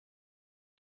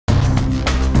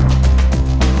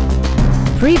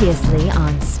Previously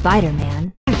on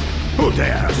Spider-Man. Who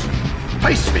dares?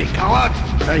 Face me, coward!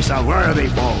 Face a worthy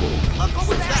foe!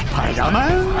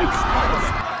 Spider-Man?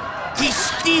 He's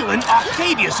stealing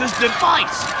Octavius's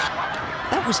device!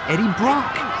 That was Eddie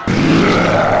Brock.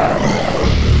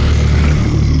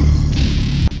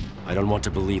 I don't want to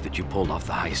believe that you pulled off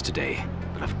the heist today,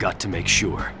 but I've got to make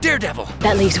sure. Daredevil!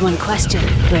 That leaves one question.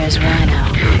 Where's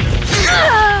Rhino?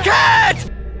 Cat!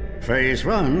 Phase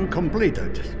 1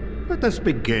 completed. Let us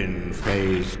begin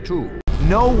Phase 2.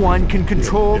 No one can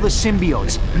control the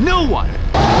symbiotes. No one!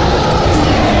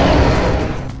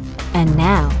 And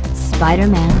now,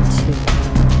 Spider-Man 2.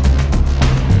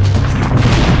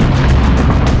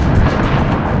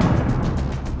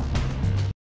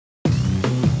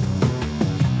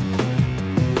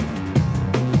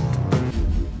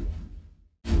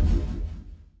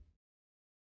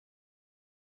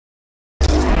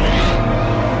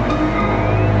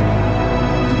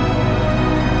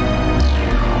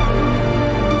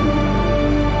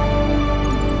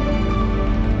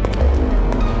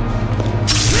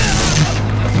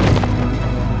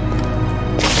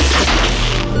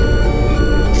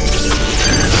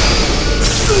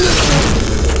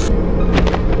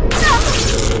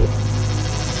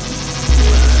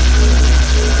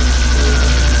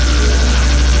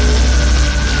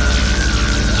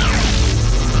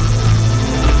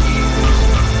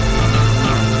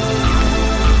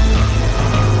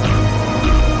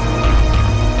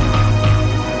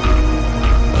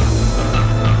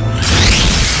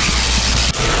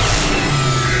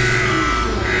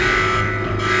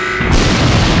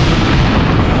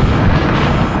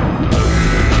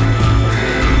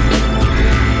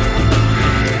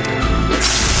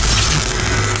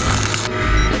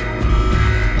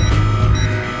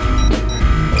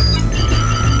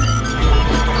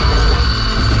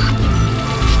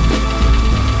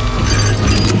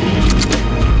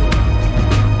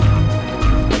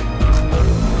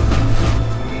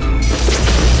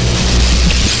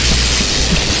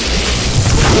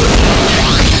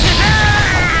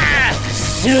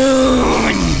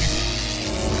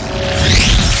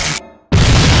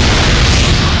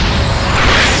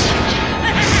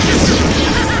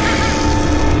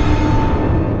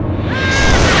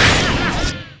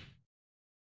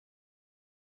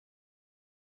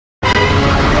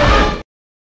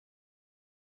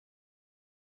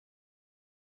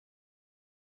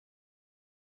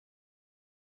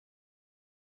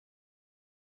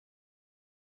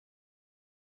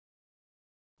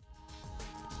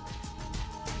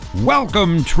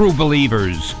 Welcome, true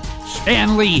believers!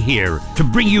 Stan Lee here to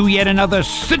bring you yet another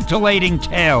scintillating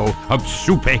tale of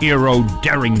superhero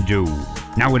daring-do.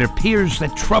 Now it appears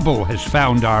that trouble has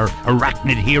found our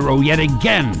arachnid hero yet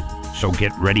again, so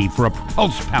get ready for a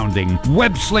pulse-pounding,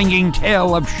 web-slinging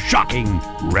tale of shocking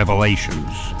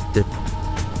revelations.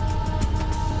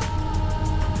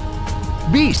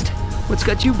 Beast, what's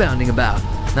got you bounding about?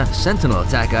 Not a sentinel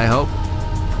attack, I hope.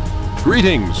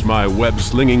 Greetings, my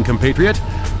web-slinging compatriot.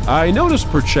 I noticed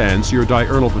perchance your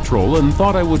diurnal patrol and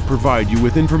thought I would provide you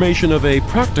with information of a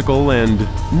practical and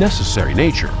necessary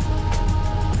nature.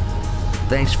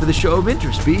 Thanks for the show of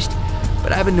interest, Beast.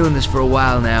 But I've been doing this for a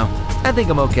while now. I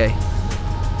think I'm okay.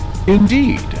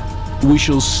 Indeed. We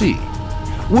shall see.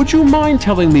 Would you mind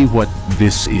telling me what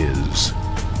this is?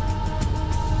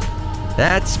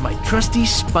 That's my trusty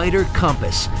spider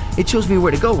compass. It shows me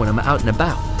where to go when I'm out and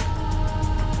about.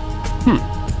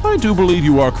 I do believe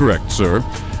you are correct, sir.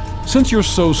 Since you're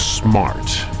so smart,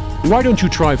 why don't you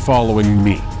try following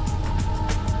me?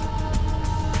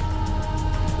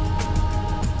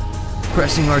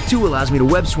 Pressing R2 allows me to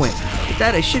web swing. With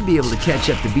that, I should be able to catch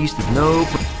up to Beast with no...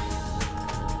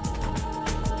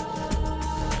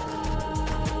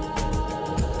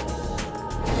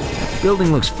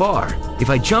 Building looks far. If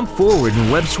I jump forward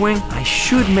and web swing, I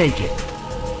should make it.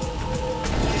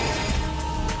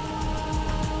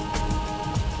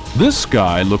 This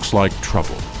guy looks like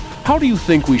trouble. How do you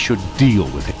think we should deal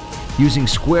with him? Using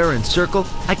square and circle,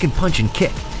 I can punch and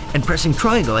kick. And pressing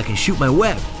triangle, I can shoot my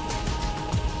web.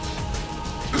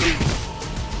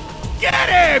 Get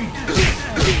him!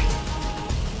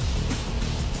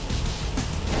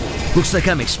 Looks like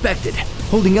I'm expected.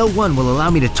 Holding L1 will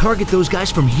allow me to target those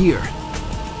guys from here.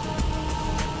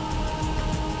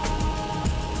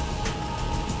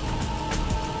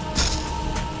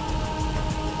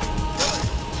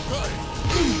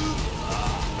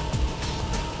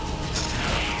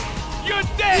 You're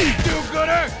dead,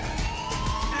 do-gooder!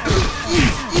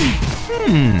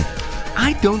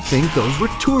 I don't think those were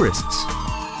tourists.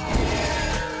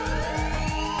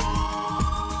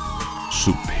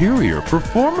 Superior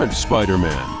performance,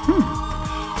 Spider-Man.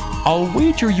 I'll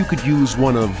wager you could use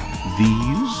one of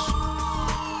these.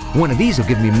 One of these will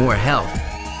give me more health.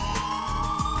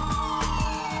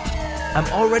 I'm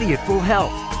already at full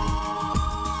health.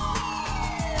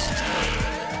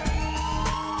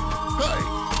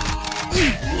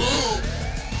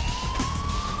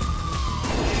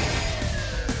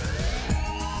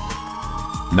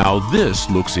 Now this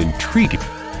looks intriguing.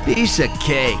 Piece of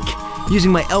cake.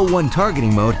 Using my L1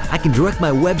 targeting mode, I can direct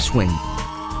my web swing.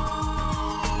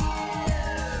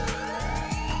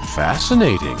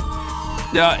 Fascinating.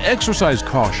 Exercise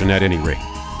caution at any rate.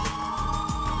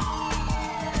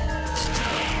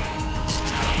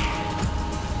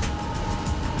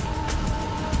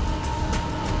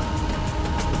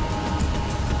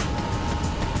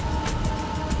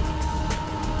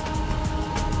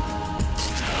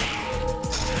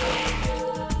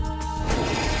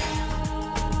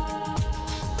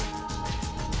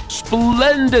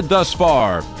 Splendid thus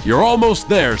far. You're almost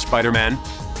there, Spider-Man.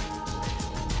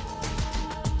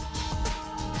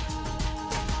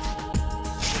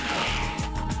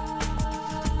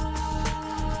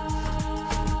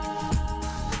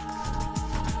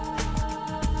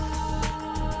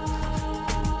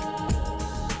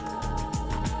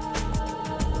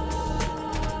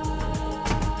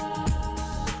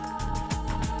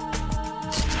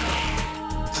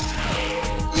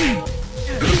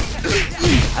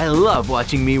 I love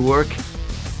watching me work.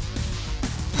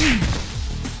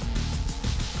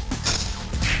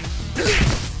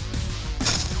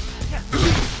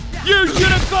 You should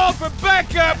have called for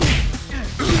backup!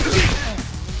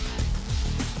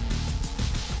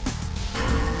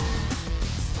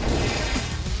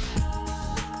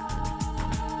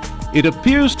 It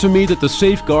appears to me that the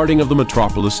safeguarding of the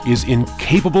metropolis is in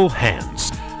capable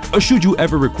hands. Should you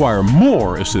ever require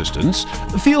more assistance,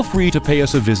 feel free to pay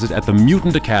us a visit at the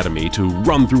Mutant Academy to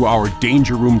run through our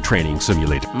Danger Room training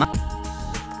simulator.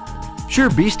 Sure,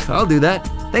 Beast, I'll do that.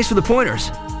 Thanks for the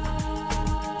pointers.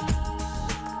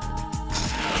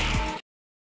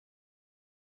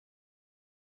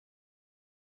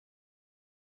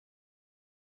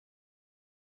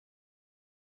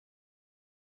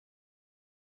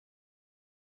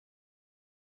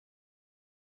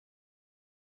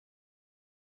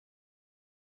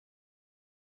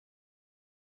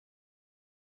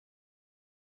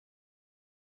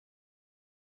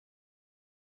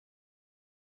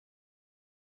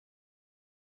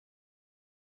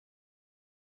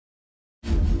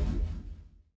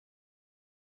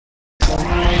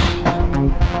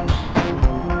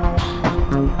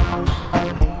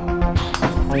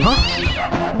 Huh?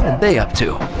 What are they up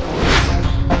to?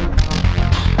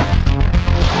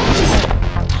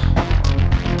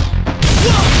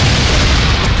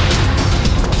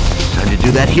 Time to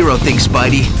do that hero thing,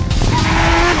 Spidey.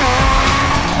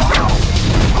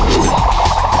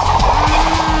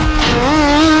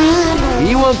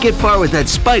 He won't get far with that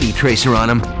Spidey tracer on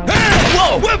him. Hey!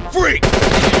 Whoa! Web freak!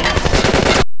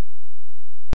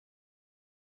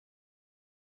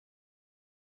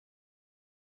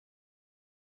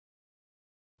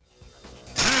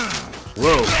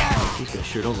 Whoa, these guys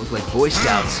sure don't look like Boy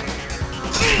Scouts.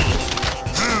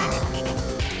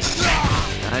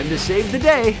 Time to save the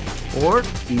day, or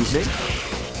evening.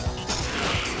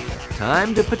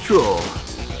 Time to patrol.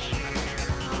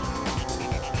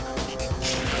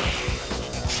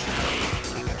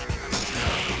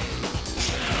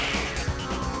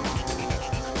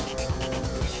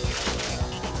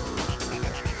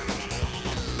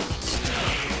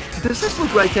 Does this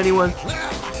look right to anyone?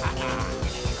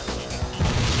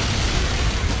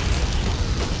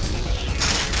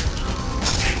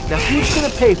 Now who's gonna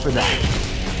pay for that?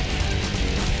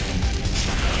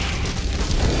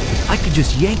 I could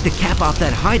just yank the cap off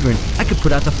that hydrant. I could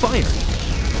put out the fire.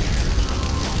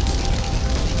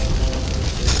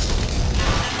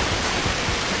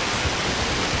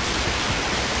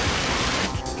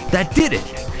 That did it!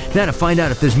 Now to find out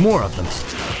if there's more of them.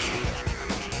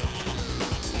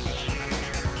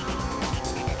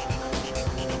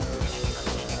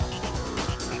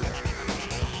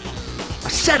 A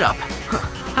setup!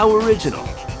 How original.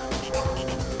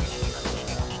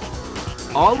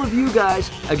 All of you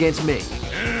guys against me.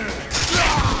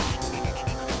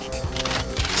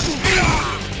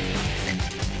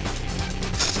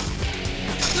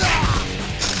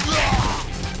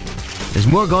 There's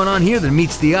more going on here than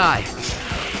meets the eye.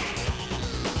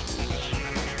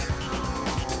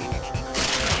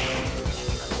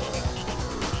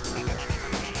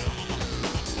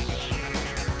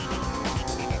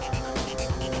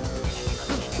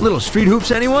 Little street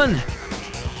hoops, anyone?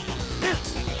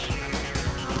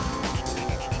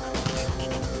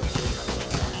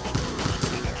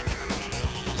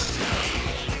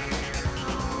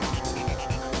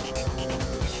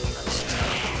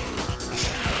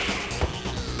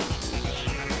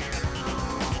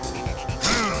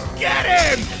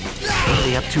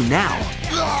 up to now?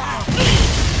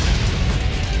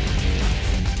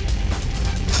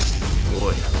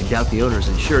 Boy, I doubt the owner's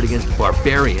insured against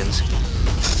barbarians.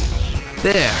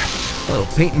 There. A little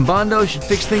paint and Bondo should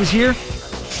fix things here.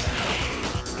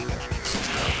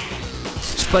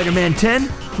 Spider-Man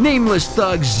 10, Nameless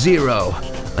Thug 0.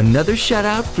 Another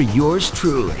shout-out for yours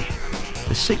truly.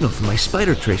 The signal from my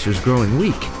spider tracer is growing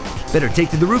weak. Better take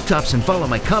to the rooftops and follow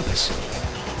my compass.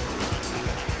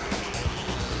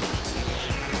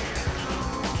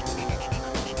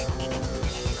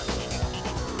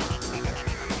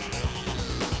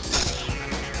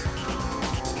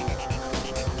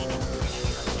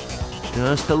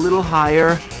 Just a little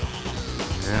higher.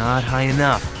 Not high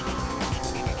enough.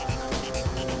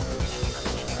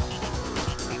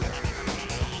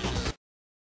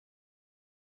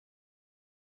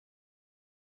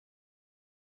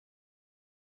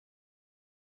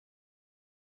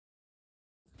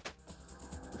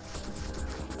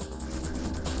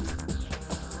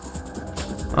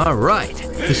 All right.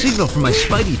 The signal from my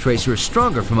Spidey tracer is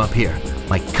stronger from up here.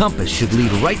 My compass should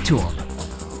lead right to him.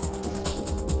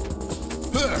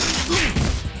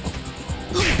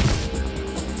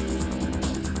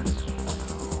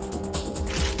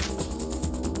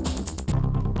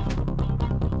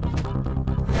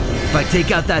 If I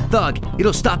take out that thug,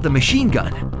 it'll stop the machine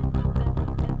gun.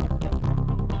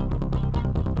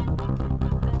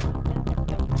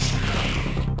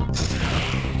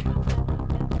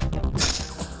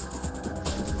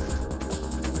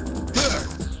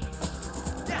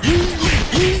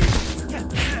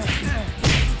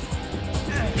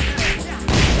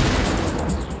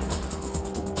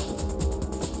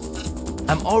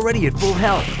 I'm already at full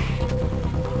health.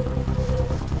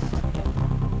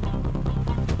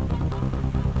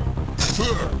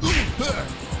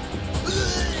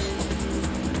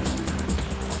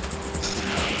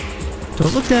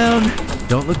 Don't look down.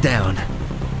 Don't look down.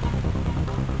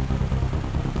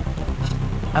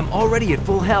 I'm already at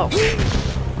full health.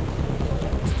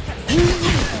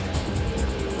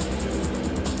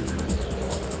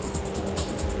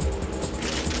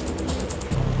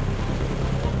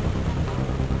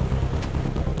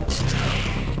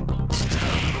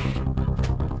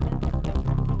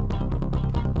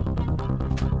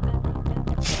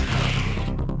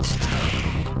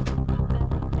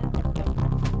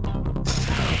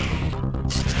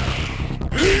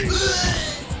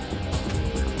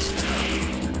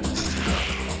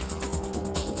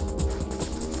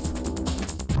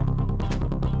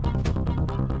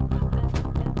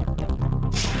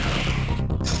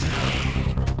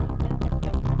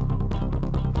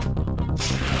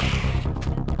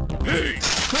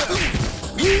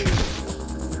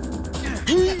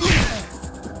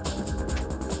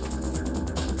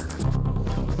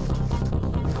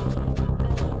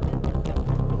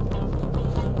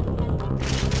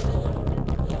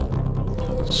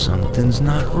 Something's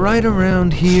not right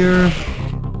around here.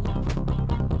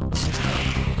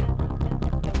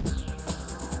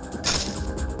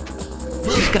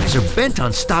 These guys are bent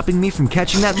on stopping me from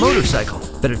catching that motorcycle.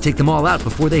 Better take them all out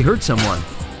before they hurt someone.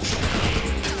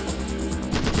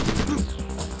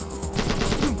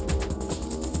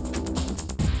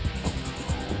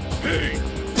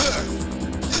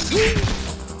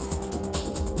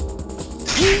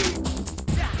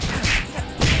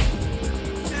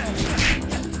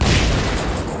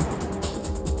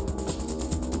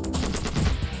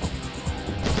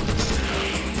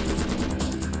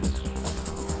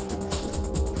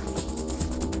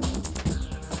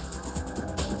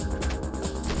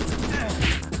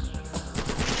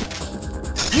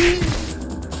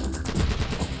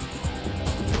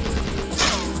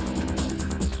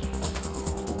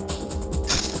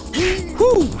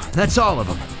 Whew, that's all of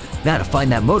them. Now to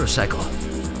find that motorcycle.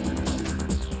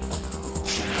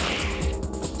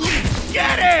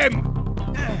 Get him!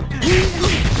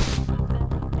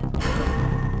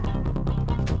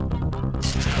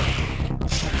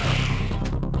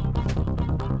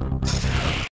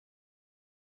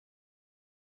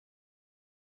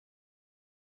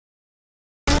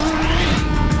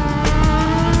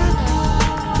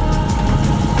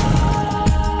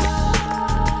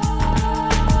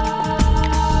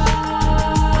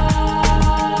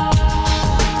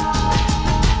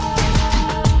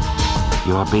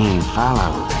 You're being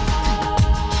followed.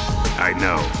 I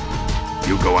know.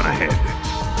 You go on ahead.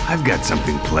 I've got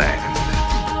something planned.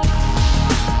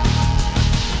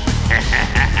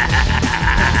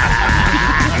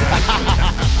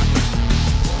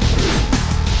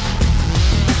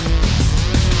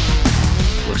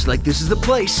 Looks like this is the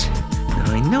place. Now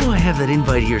I know I have that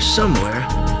invite here somewhere.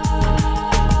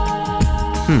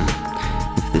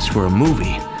 If this were a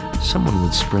movie, someone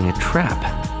would spring a trap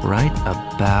right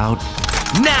about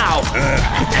now!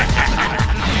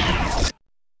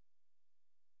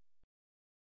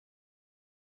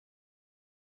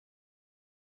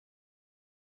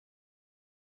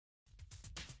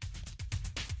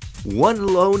 One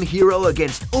lone hero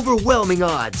against overwhelming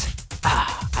odds.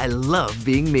 Ah, I love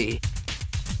being me.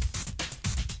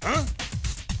 Huh?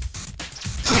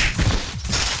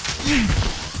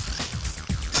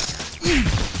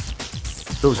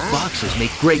 Those boxes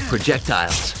make great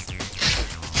projectiles.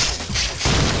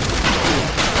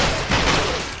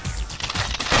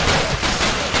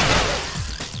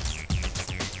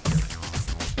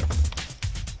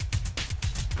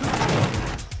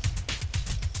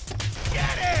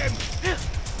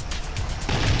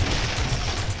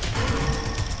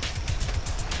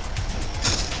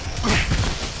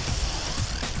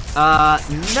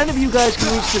 None of you guys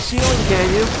can reach the ceiling, can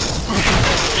you?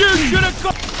 You should have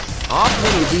gone. How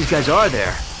many of these guys are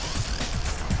there?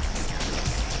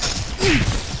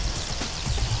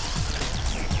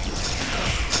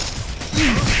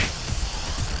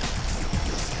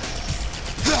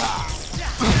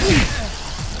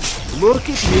 Look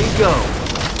at me go.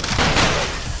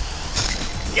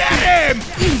 Get him!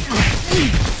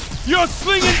 Your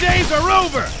slinging days are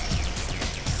over!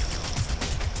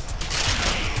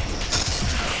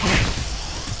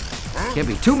 Can't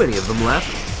be too many of them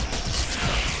left.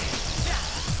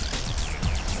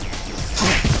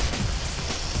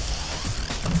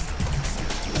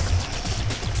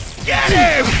 Get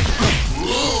him!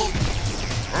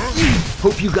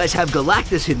 Hope you guys have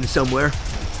Galactus hidden somewhere.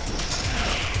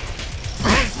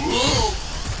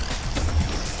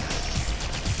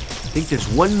 Think there's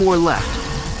one more left.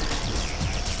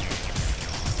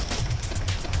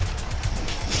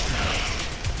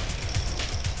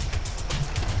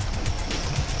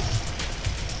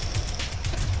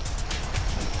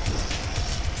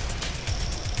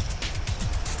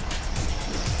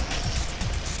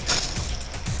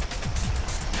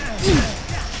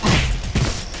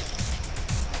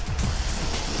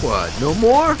 What, no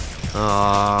more?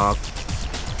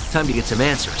 Time to get some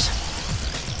answers.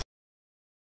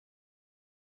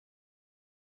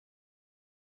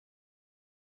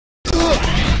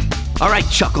 All right,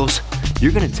 Chuckles.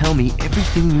 You're gonna tell me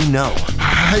everything you know.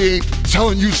 I ain't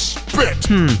telling you spit.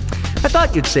 I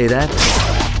thought you'd say that.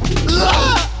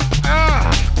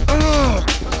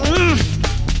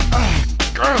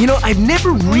 You know, I've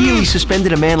never really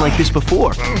suspended a man like this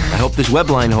before. I hope this web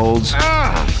line holds.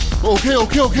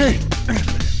 Okay.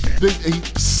 They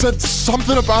said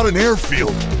something about an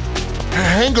airfield.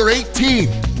 Hangar 18.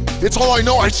 It's all I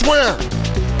know, I swear.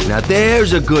 Now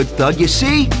there's a good thug. You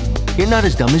see? You're not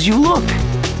as dumb as you look.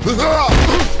 Look out!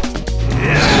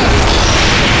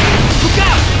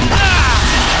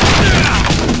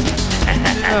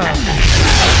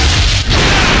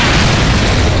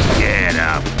 Get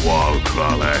up, wall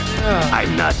crawler.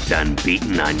 I'm not done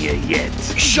beating on you yet.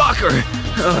 Shocker!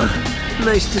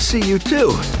 Nice to see you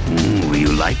too. You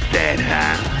like that,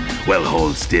 huh? Well,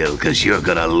 hold still, cause you're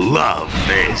gonna love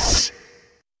this.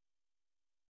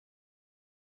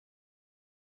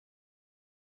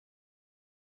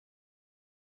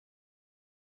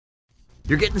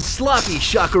 You're getting sloppy,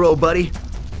 Shocker, buddy.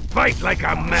 Fight like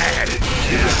a man.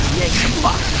 Yank some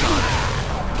boxes on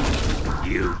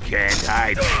it. You can't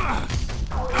hide.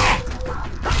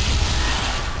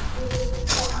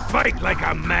 Fight like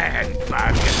a man,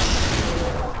 bug.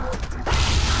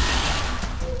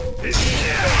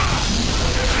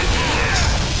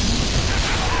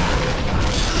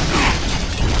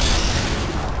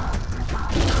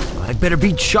 I'd better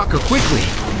beat Shocker quickly.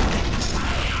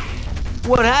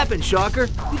 What happened, Shocker?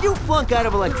 Did you flunk out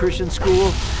of electrician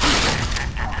school?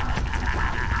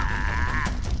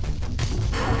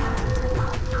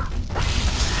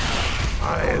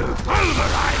 I'll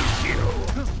pulverize you.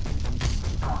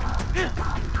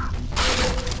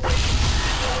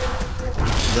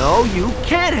 No, you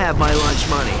can't have my lunch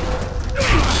money.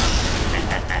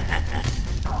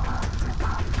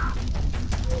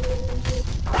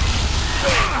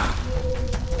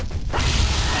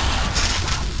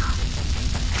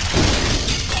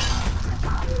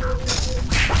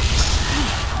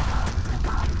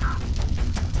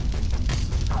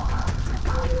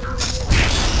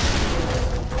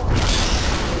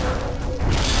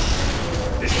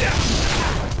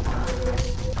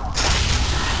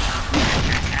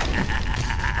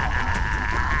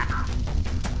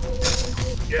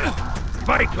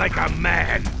 Fight like a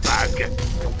man, bug.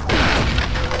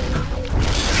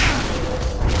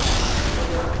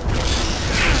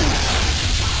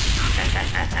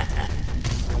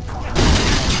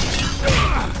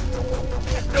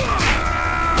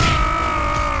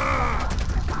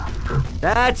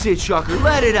 That's it, Shocker.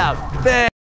 Let it out. There.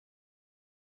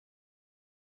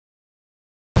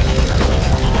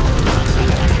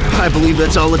 I believe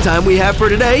that's all the time we have for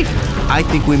today. I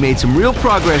think we made some real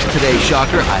progress today,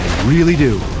 Shocker. I really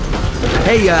do.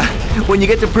 Hey, when you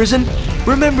get to prison,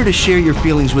 remember to share your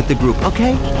feelings with the group,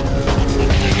 okay?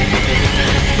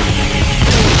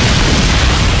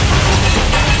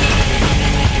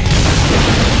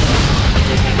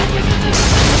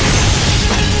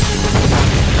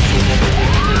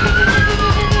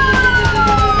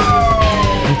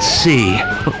 Let's see.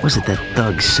 What was it that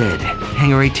Thug said?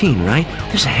 Hangar 18, right?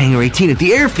 There's a Hangar 18 at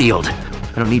the airfield.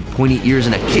 I don't need pointy ears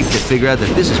and a cape to figure out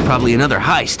that this is probably another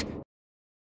heist.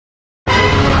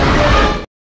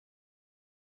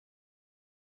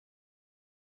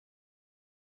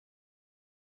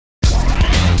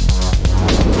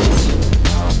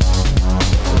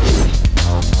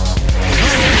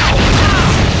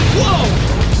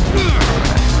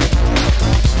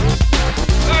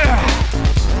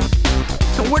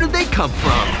 Where did they come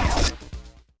from?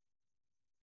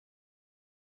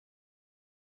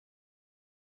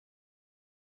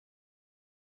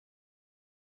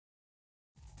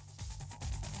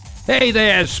 Hey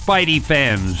there, Spidey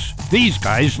fans. These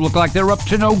guys look like they're up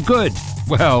to no good.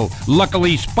 Well,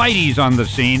 luckily Spidey's on the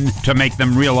scene to make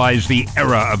them realize the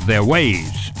error of their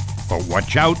ways. But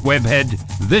watch out, Webhead.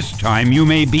 This time you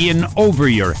may be in over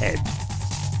your head.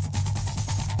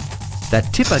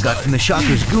 That tip I got from the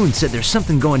Shocker's goon said there's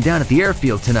something going down at the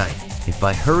airfield tonight. If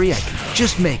I hurry, I can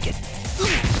just make it.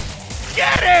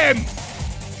 Get him!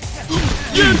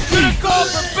 You should have called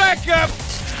for backup!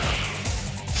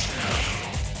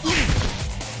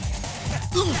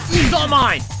 He's all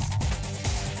mine!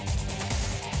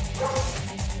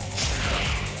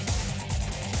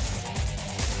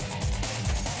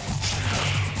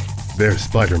 There's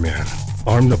Spider-Man.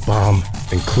 Arm the bomb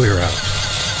and clear out.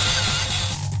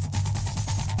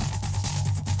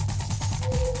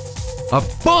 A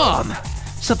bomb!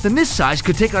 Something this size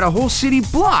could take out a whole city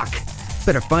block.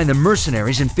 Better find the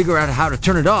mercenaries and figure out how to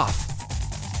turn it off.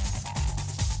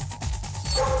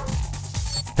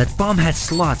 That bomb had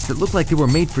slots that looked like they were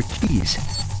made for keys.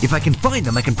 If I can find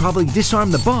them, I can probably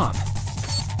disarm the bomb.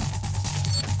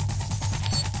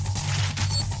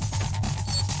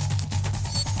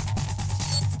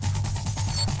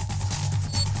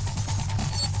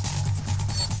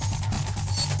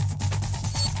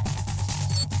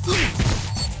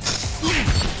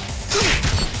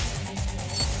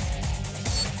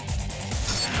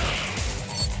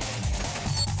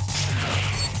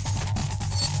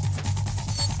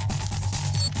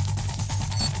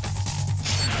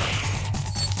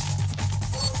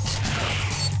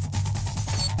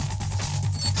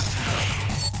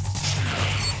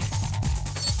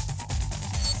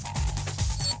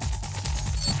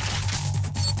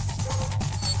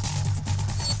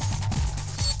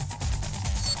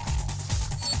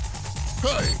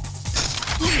 Hey!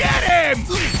 Get him!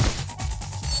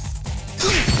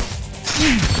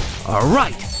 All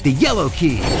right, the yellow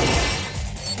key.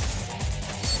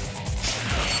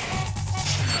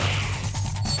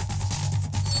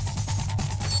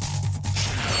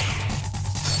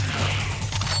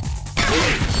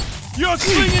 Your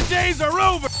swinging days are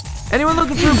over! Anyone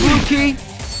looking for a blue key?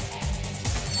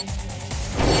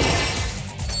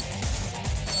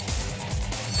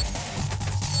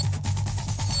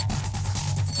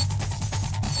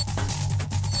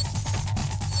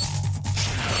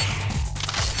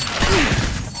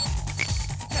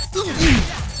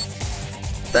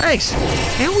 Thanks.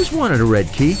 I always wanted a red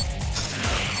key.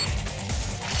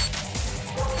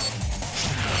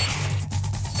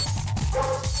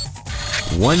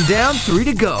 One down, 3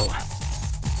 to go.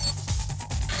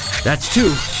 That's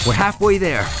 2. We're halfway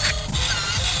there.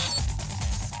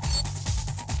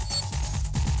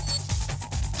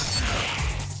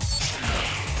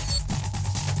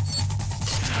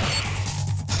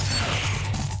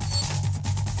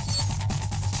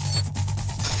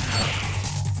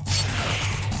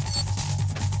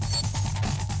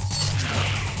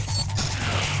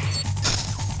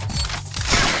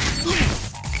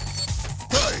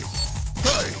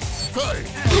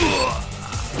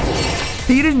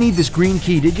 Hey, you didn't need this green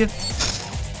key, did you?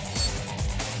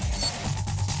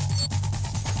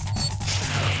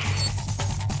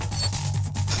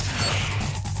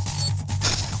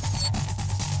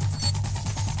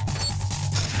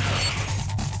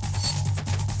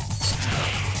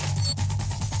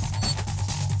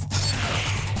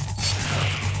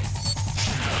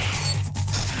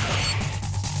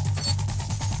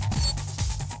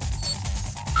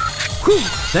 Whew,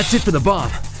 that's it for the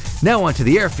bomb. Now on to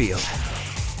the airfield.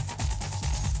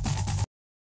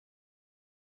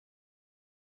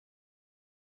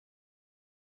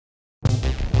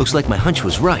 Looks like my hunch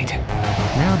was right.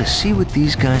 Now to see what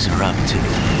these guys are up to.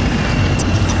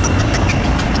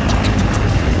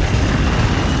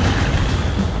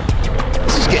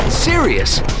 This is getting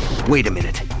serious. Wait a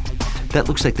minute. That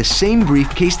looks like the same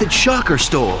briefcase that Shocker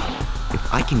stole.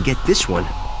 If I can get this one,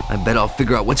 I bet I'll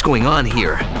figure out what's going on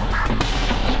here.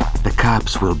 The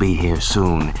cops will be here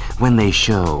soon. When they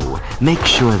show, make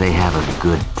sure they have a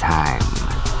good time.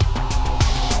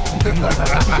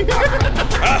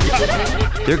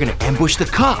 They're gonna ambush the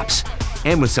cops,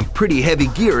 and with some pretty heavy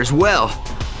gear as well.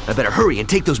 I better hurry and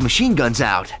take those machine guns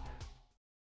out.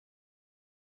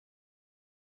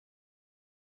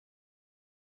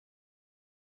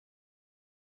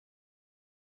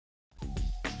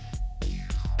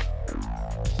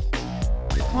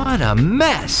 What a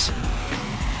mess!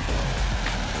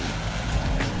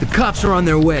 The cops are on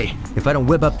their way. If I don't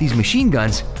whip up these machine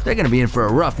guns, they're gonna be in for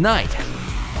a rough night.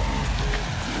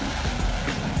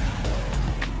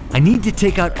 I need to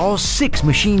take out all 6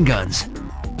 machine guns.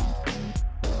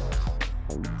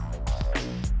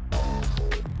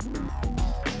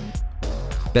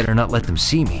 Better not let them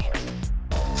see me.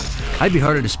 I'd be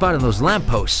harder to spot on those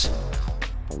lampposts.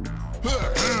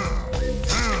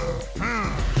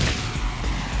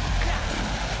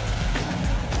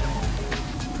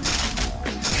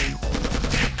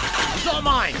 It's all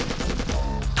mine!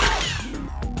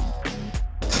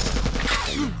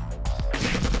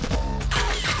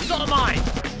 It's all mine!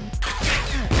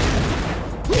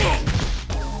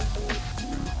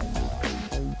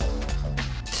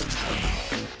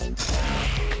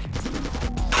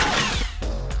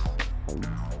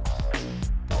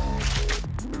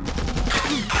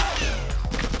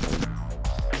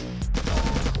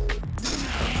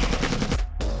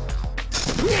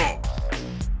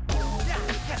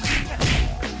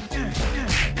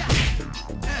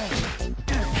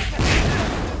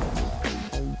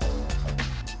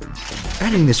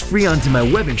 Adding this Freon to my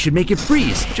webbing should make it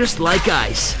freeze, just like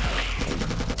ice.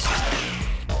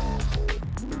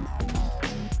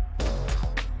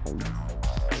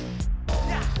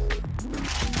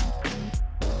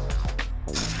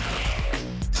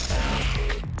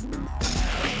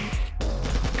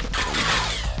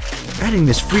 Adding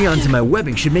this Freon to my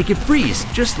webbing should make it freeze,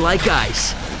 just like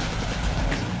ice.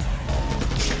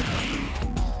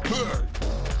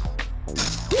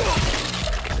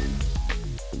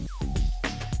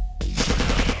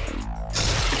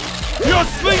 Your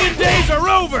swinging days are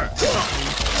over!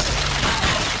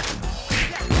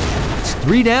 It's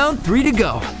 3 down, 3 to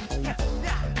go.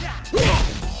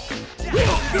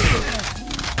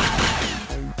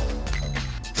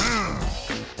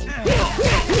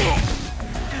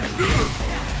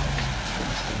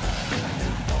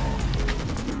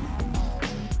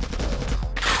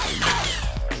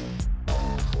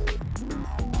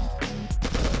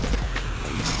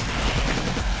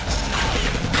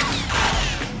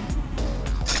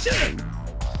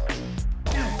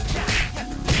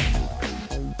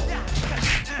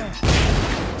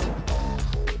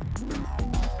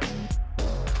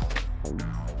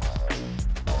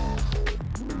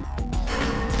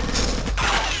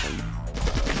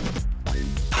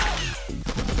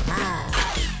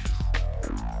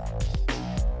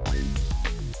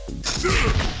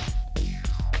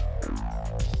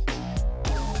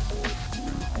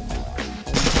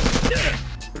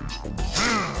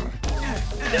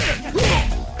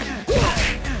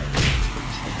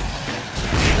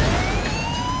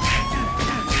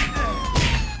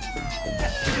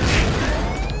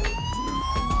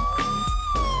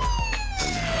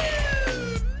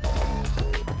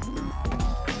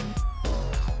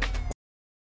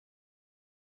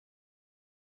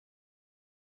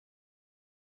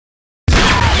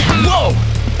 Whoa!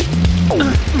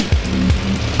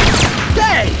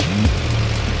 Hey!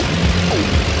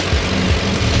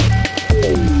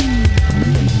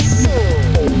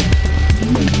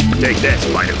 Take that,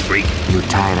 spider freak. You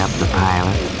tied up the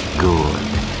pilot?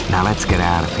 Good. Now let's get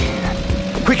out of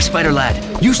here. Quick, Spider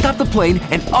Lad, you stop the plane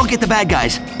and I'll get the bad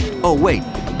guys. Oh wait,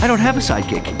 I don't have a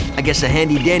sidekick. I guess a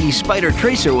handy-dandy spider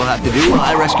tracer will have to do while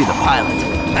I rescue the pilot.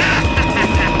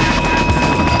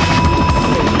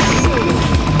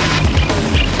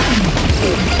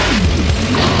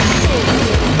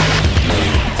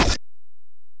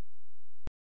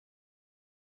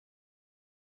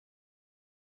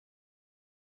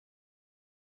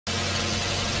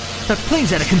 That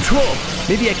plane's out of control.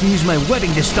 Maybe I can use my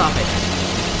webbing to stop it.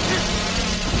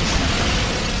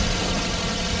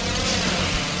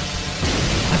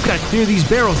 I've got to clear these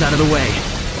barrels out of the way.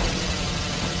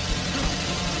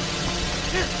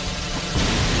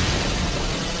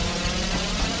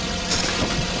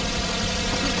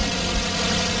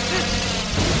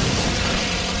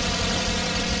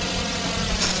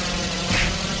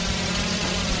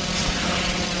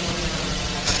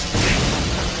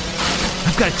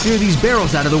 gotta clear these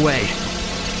barrels out of the way.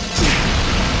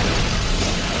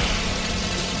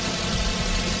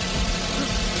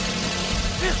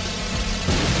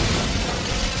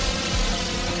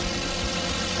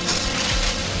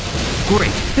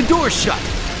 Great, the door's shut.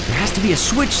 There has to be a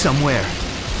switch somewhere.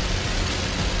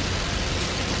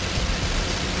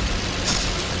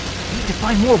 I need to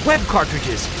find more web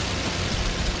cartridges.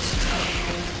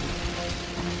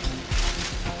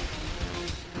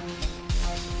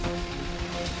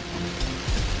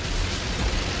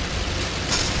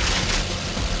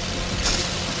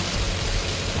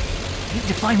 I need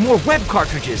to find more web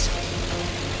cartridges.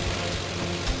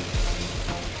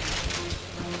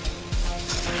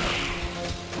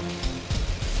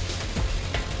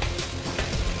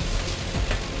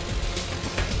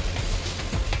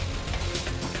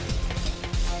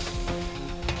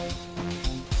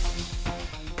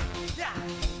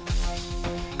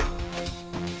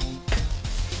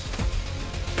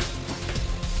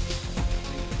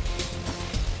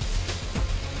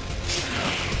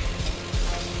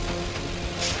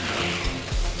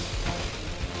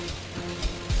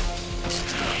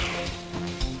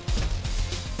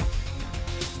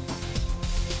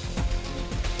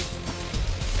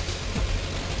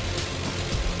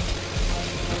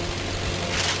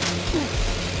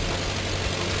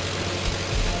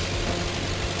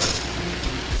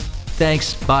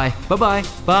 Thanks, bye, bye-bye,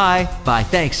 bye, bye,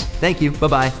 thanks, thank you,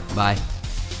 bye-bye, bye.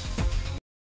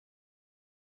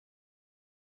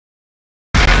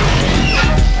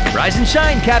 Rise and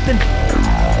shine, Captain.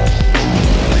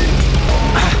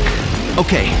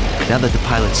 Okay, now that the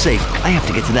pilot's safe, I have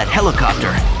to get to that helicopter.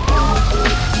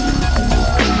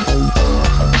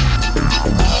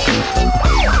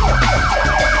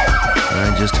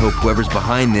 I just hope whoever's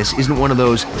behind this isn't one of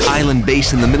those island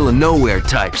base in the middle of nowhere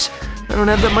types. I don't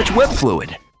have that much web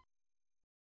fluid.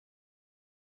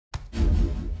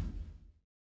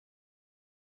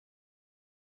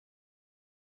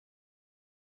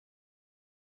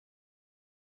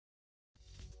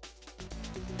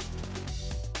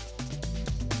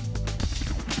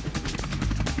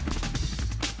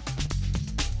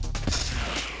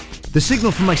 The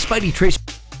signal from my Spidey tracer.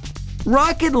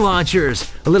 Rocket launchers!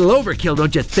 A little overkill,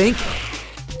 don't you think?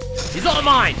 He's all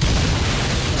mine!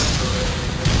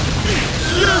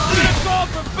 You should call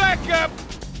for backup!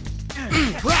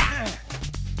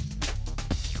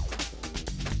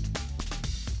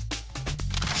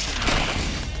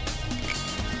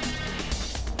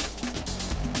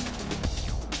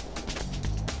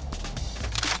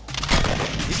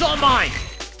 He's all mine!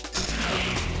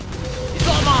 He's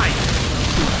all mine!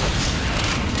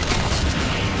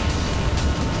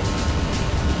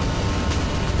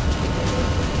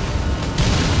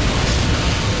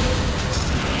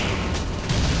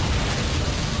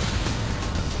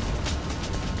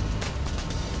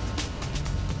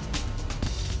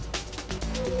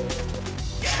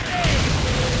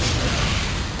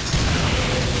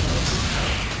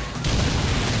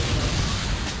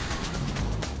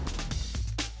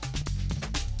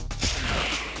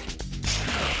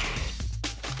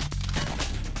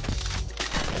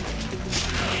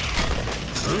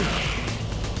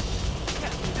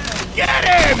 Get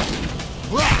him!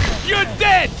 You're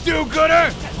dead,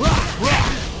 do-gooder!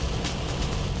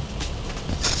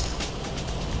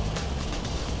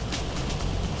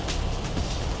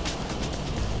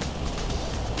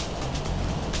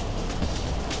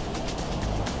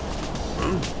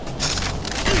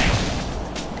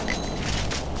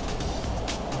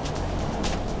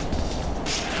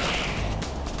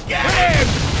 Get him!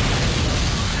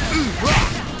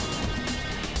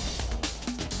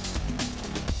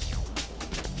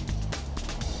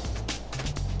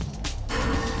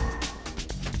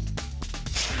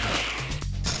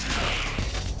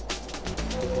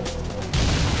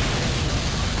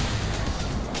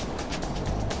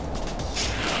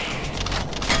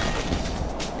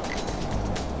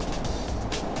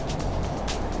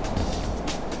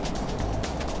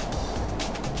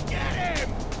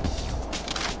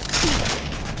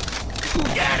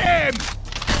 Get him!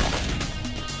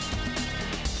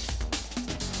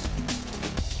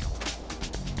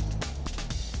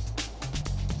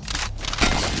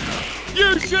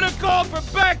 You should have called for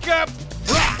backup!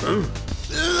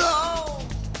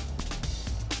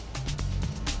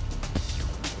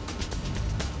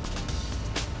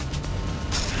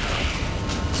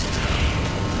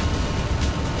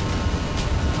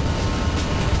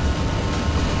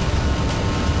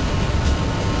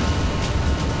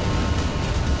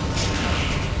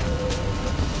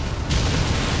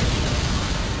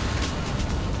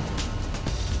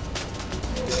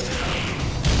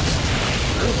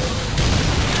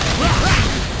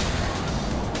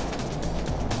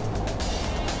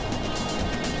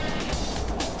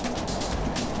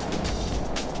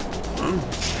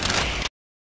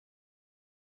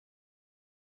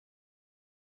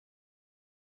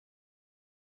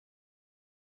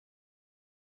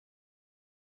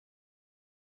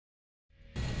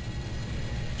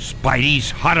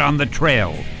 Spidey's hot on the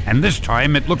trail, and this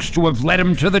time it looks to have led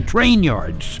him to the train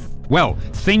yards. Well,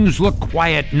 things look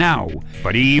quiet now,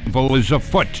 but evil is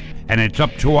afoot, and it's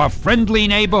up to our friendly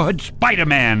neighborhood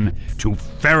Spider-Man to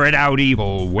ferret out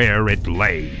evil where it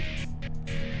lay.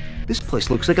 This place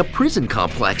looks like a prison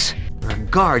complex. There are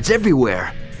guards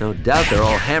everywhere. No doubt they're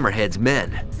all Hammerhead's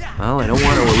men. Well, I don't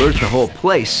want to alert the whole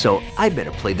place, so I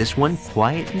better play this one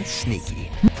quiet and sneaky.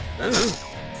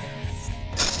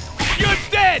 You're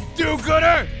dead,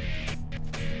 do-gooder!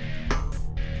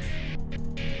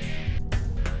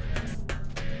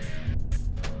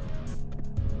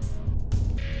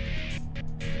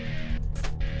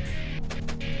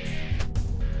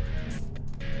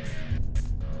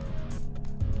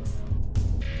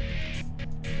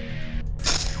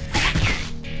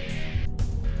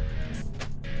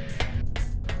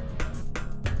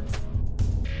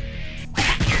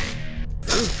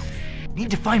 Need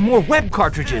to find more web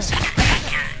cartridges.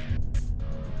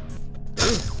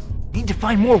 Need to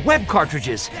find more web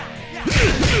cartridges.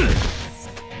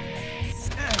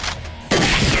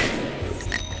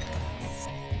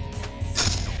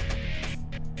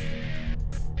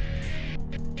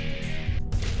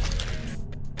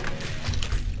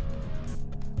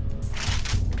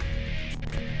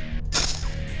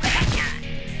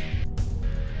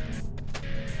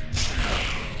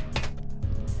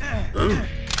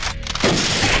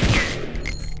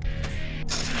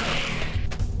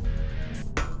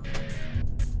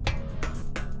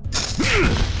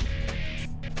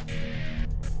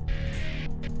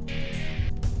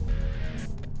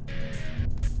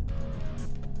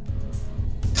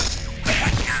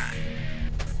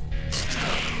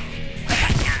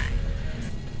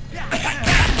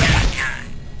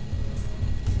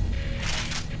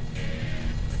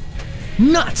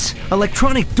 Nuts!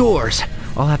 Electronic doors!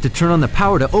 I'll have to turn on the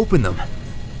power to open them.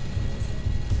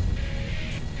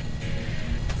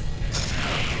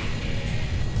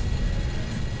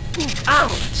 Ow!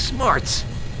 Smarts!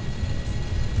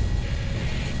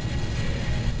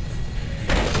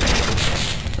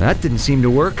 That didn't seem to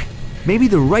work. Maybe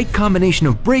the right combination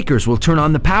of breakers will turn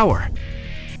on the power.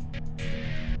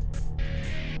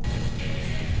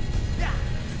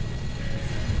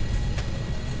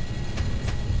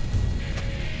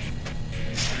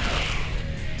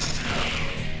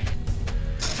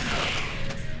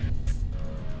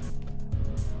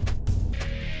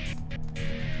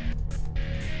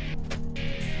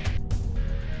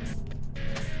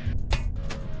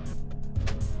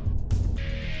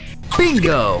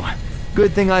 Bingo!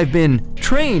 Good thing I've been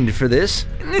trained for this.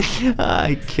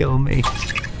 Kill me.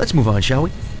 Let's move on, shall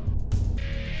we?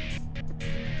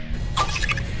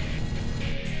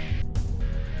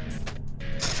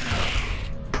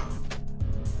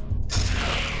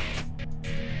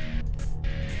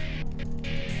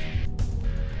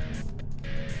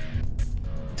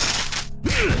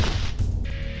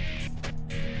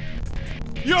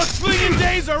 Your swinging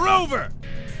days are over!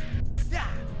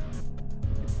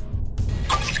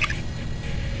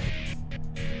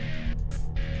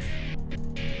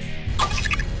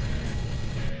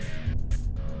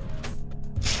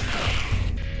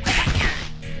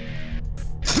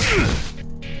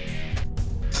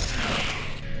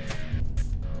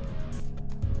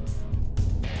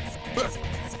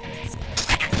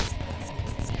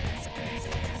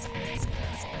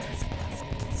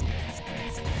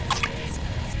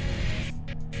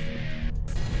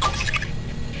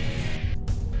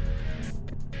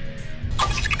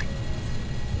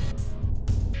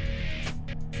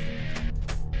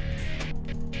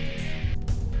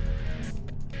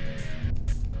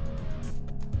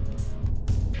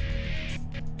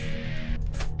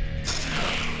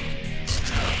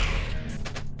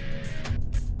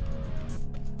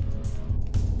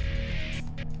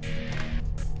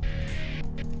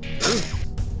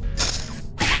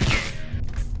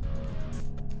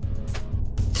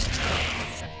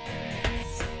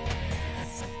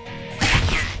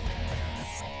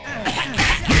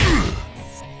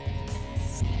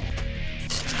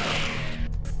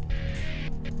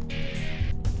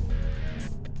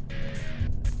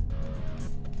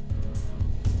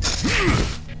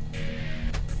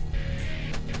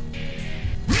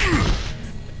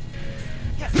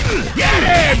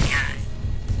 Get him!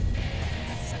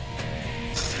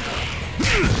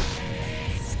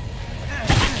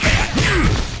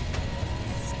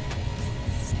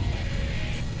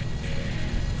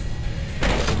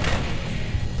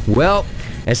 Well,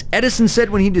 as Edison said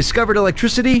when he discovered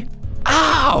electricity,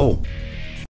 Ow!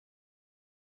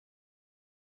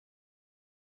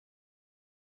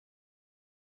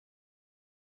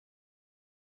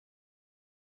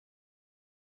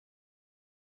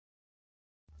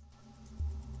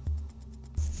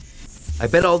 I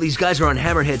bet all these guys are on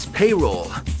Hammerhead's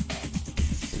payroll.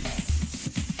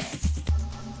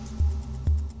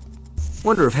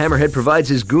 Wonder if Hammerhead provides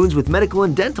his goons with medical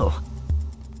and dental.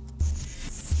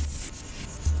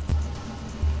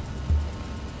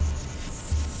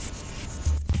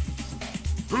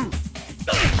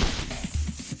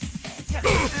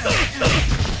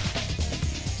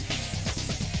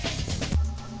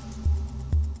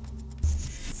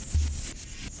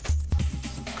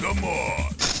 Come on.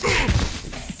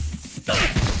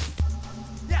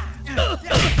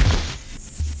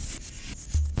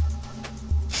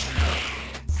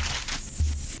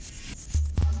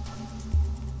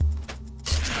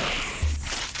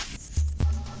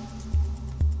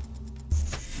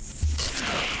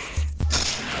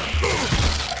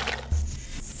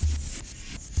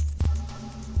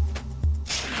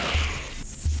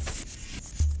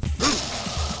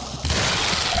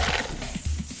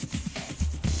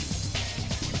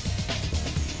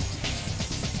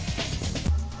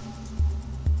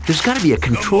 There's gotta be a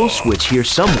control switch here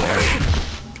somewhere.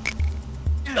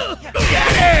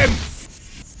 Get him!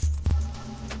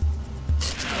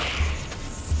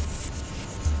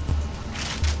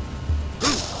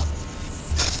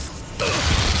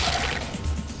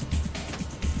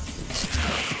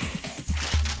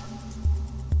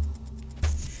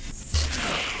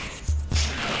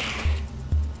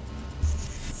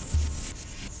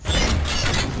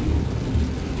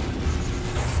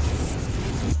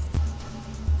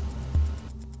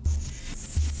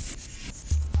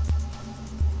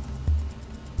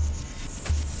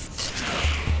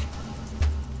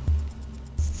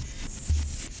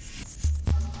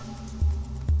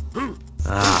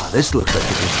 Ah, this looks like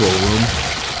the control room.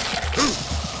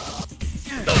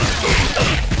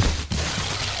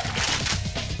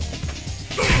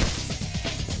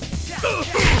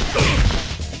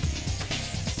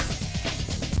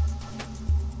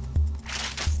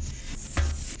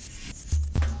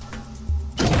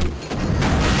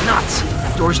 Nuts!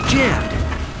 That door's jammed.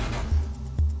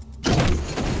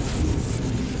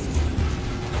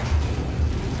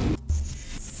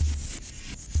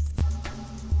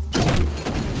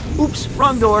 Oops,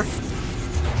 wrong door.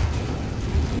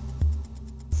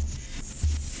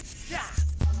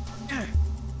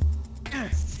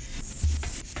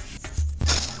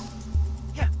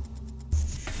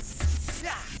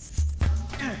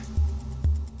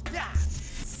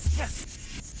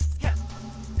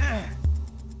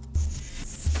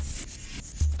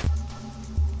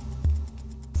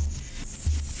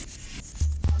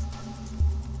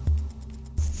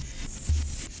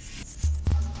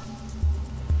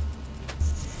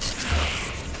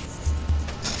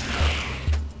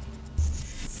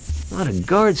 A lot of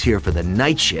guards here for the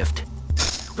night shift.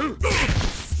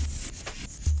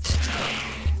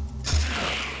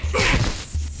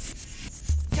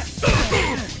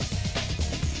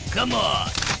 Come on.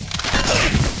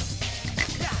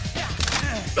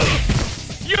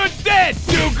 You're dead,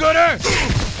 do-gooder!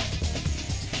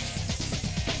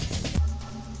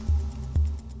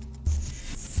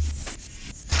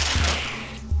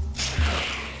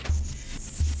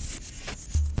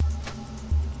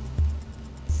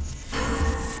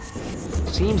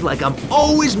 Seems like I'm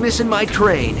always missing my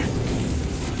train.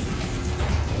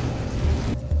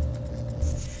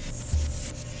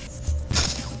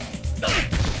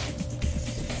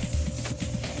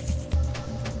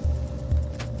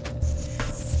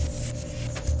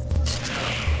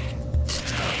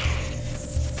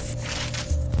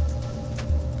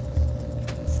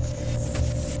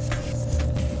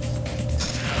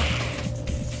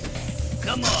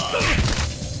 Come on.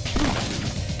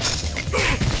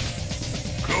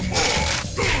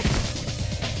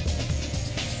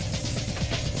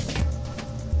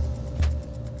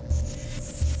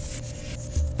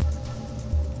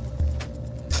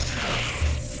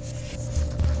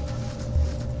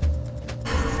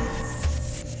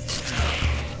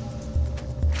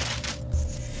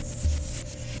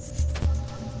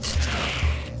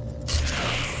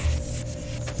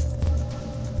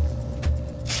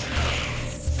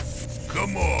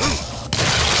 Come on. Come on.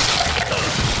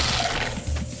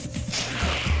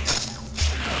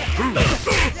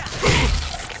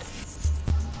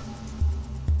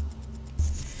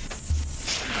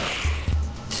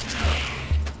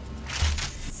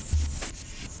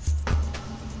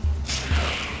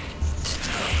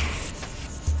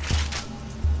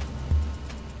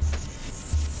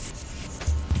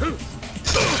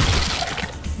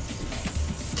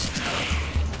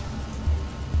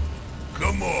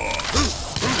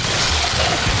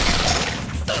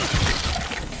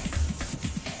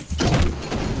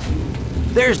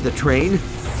 There's the train.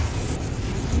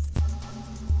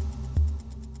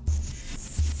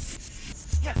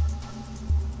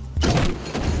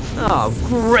 Oh,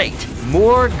 great!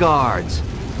 More guards.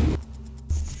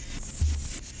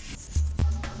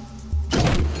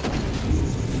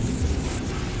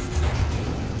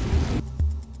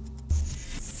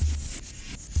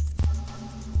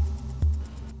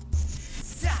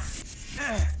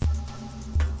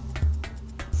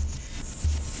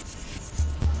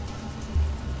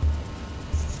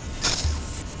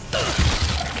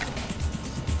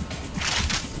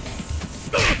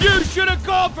 You should have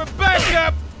called for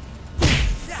backup!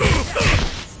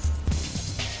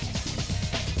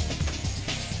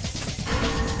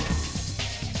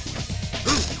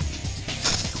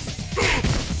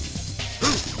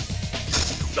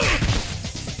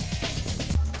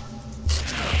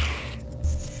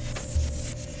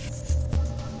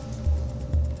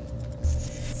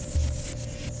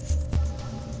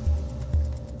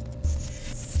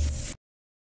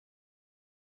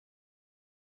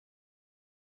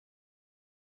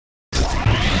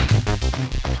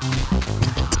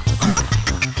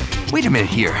 Wait a minute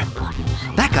here.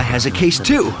 That guy has a case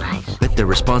too. Bet they're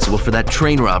responsible for that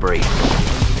train robbery.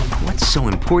 What's so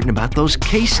important about those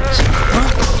cases?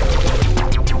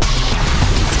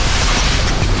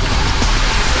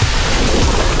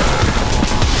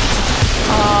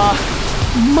 Huh?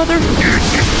 Mother...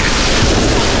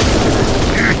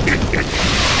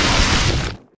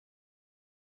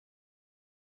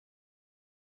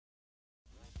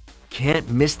 Can't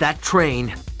miss that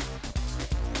train.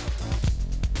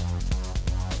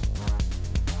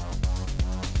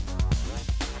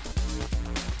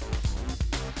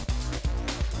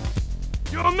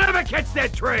 You'll never catch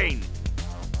that train!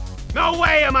 No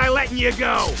way am I letting you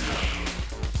go!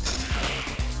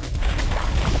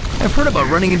 I've heard about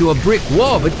running into a brick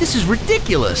wall, but this is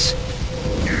ridiculous.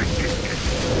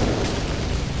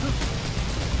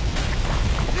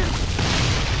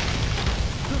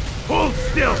 Hold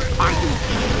still, punk!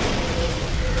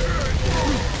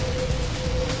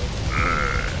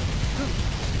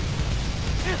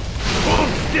 Hold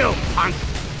still, punk!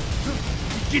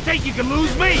 You think you can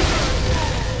lose me?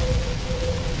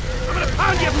 I'm gonna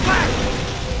pound you flat!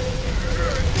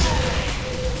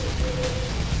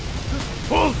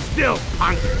 Hold still,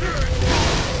 punk!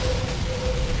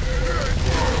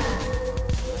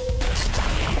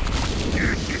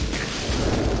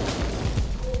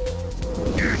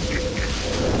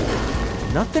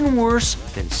 Nothing worse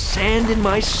than sand in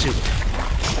my suit.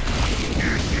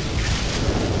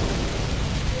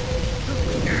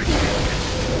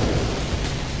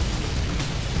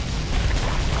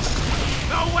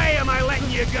 No way am I letting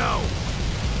you go!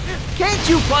 Can't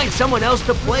you find someone else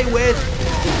to play with?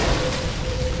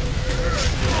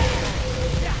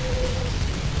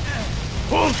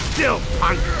 Hold still,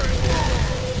 punk!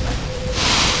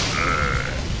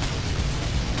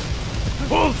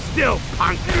 Hold still,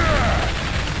 punk!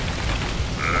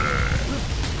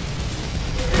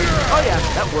 Oh yeah,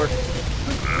 that worked.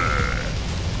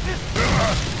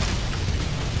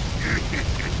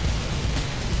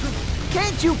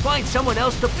 Can't you find someone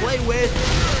else to play with?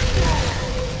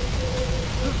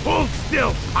 Hold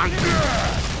still, punk!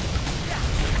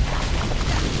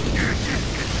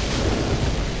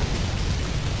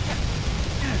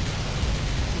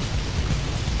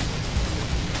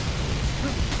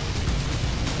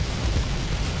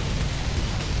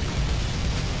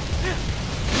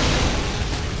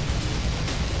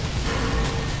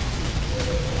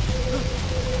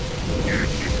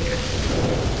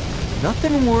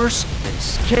 Nothing worse than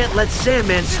can't let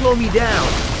Sandman slow me down.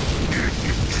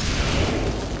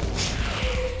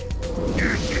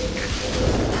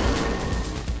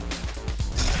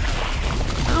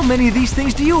 How many of these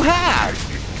things do you have?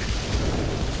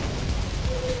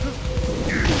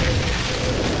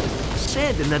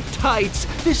 Sand in the tights.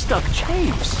 This stuff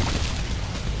chafes.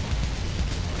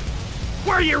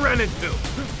 Where are you running to?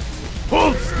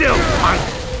 Hold still, punk!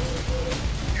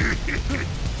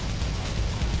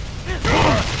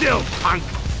 Hold still, punk!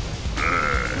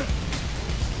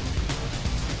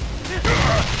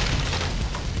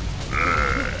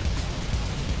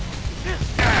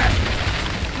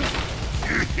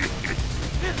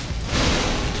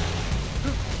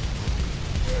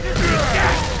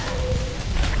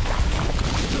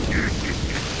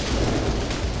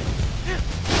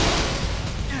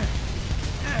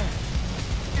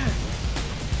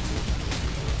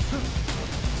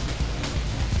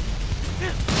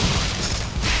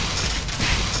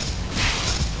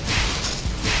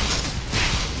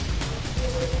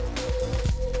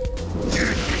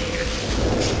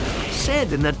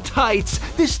 Sand in the tights.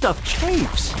 This stuff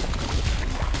chafes.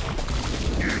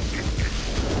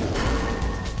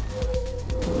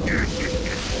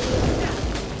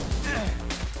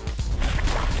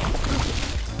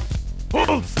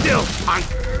 Hold still, punk!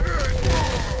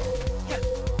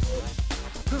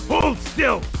 Hold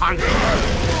still, punk!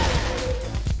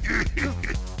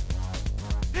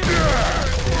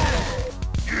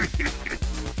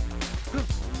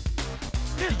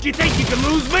 Did you think you could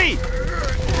lose me?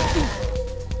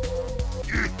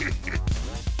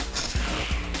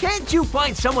 Can't you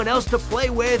find someone else to play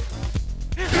with?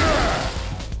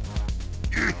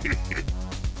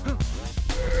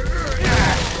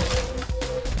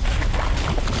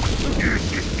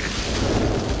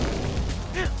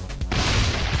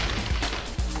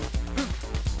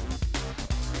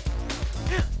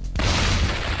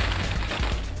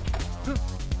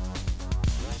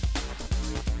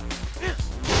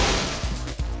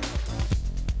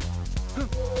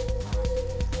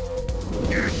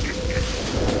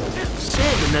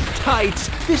 The tights,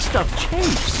 this stuff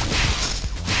chafes.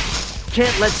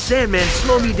 Can't let Sandman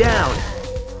slow me down.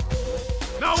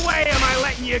 No way am I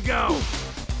letting you go!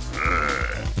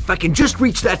 If I can just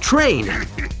reach that train.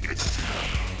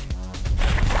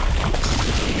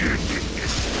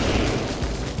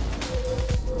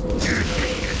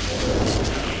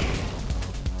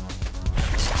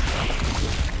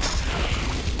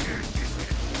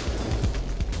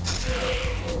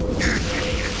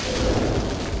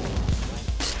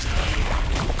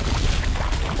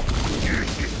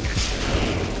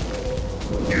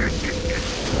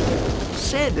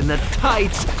 Sand in the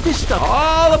tights. This stuff.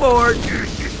 All aboard.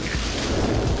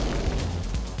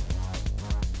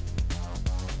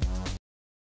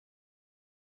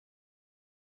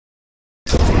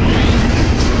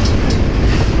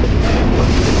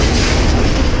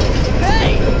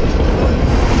 Hey!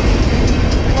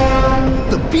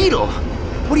 The Beetle.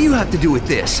 What do you have to do with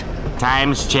this?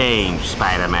 Times change,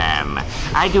 Spider-Man.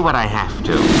 I do what I have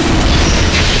to.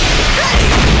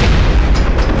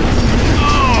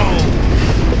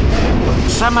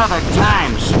 Some other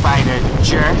time, Spider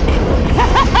Jerk.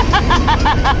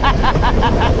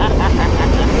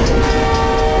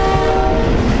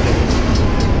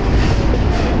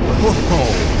 Whoa.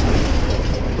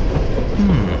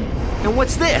 And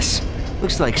what's this?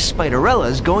 Looks like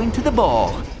Spiderella's going to the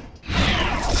ball.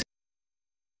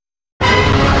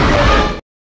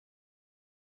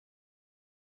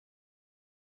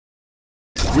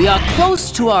 We are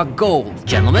close to our goal,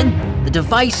 gentlemen. The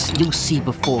device you see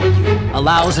before you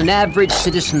allows an average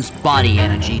citizen's body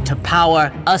energy to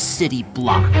power a city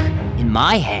block. In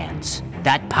my hands,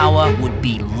 that power would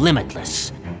be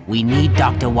limitless. We need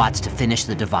Dr. Watts to finish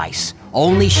the device.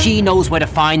 Only she knows where to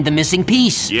find the missing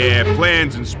piece. Yeah,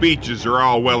 plans and speeches are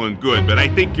all well and good, but I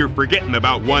think you're forgetting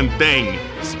about one thing.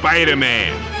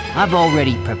 Spider-Man. I've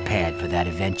already prepared for that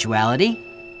eventuality.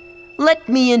 Let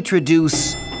me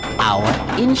introduce our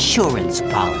insurance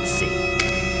policy.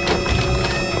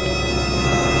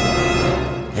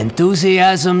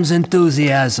 Enthusiasms,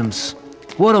 enthusiasms.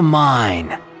 What are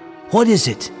mine? What is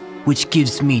it which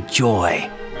gives me joy?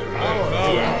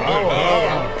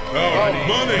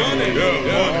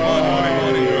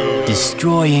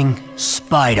 Destroying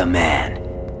Spider-Man.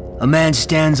 A man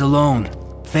stands alone,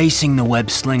 facing the web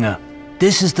slinger.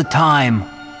 This is the time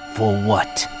for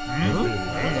what?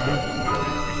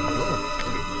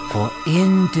 For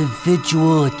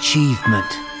individual achievement.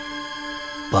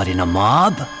 But in a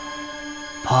mob?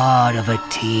 Part of a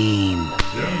team.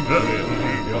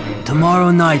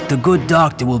 Tomorrow night, the good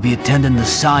doctor will be attending the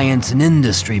Science and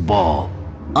Industry Ball.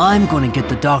 I'm gonna get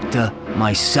the doctor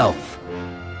myself.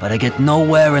 But I get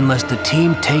nowhere unless the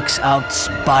team takes out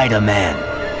Spider-Man.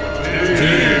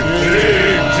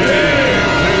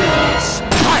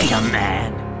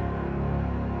 Spider-Man!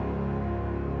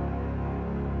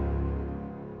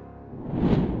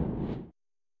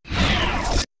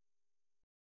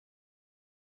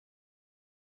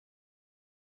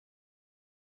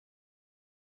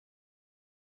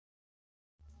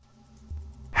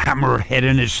 Hammerhead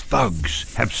and his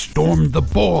thugs have stormed the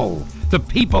ball. The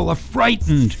people are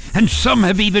frightened, and some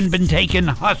have even been taken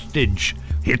hostage.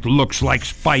 It looks like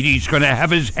Spidey's gonna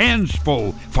have his hands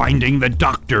full, finding the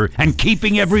doctor and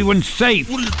keeping everyone safe.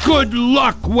 Good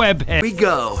luck, Webhead! Here we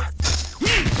go.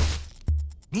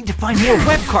 Need to find more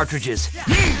web cartridges.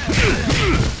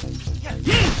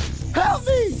 Help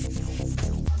me!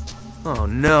 Oh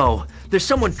no, there's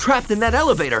someone trapped in that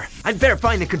elevator. I'd better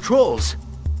find the controls.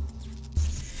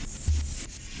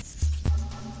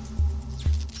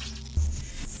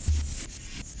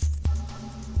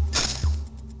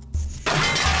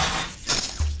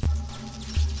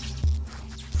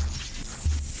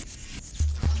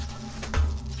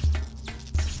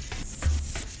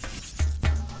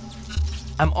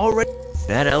 I'm already...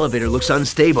 That elevator looks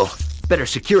unstable. Better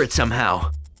secure it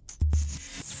somehow.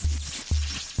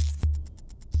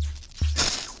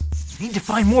 Need to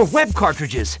find more web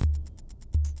cartridges.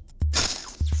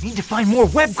 Need to find more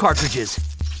web cartridges.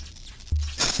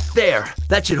 There,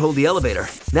 that should hold the elevator.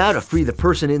 Now to free the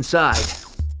person inside.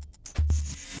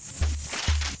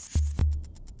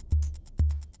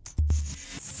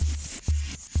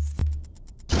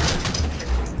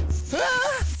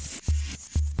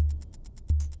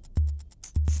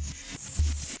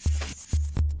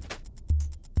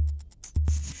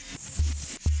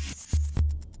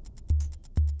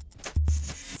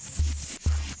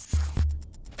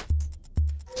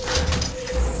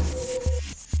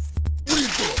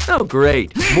 Oh,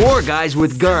 great. More guys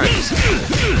with guns.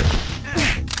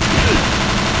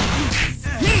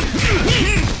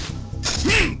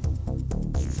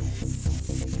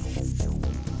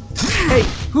 Hey,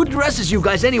 who dresses you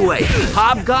guys anyway?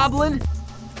 Hobgoblin?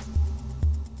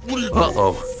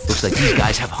 Uh-oh. Looks like these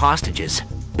guys have hostages.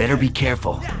 Better be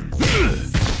careful.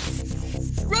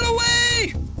 Run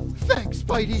away! Thanks,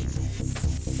 Spidey.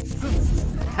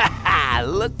 Ha-ha!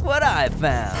 Look what I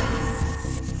found.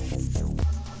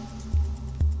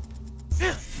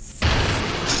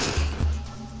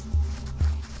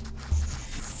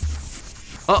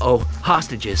 Uh-oh,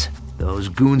 hostages. Those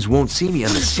goons won't see me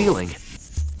on the ceiling.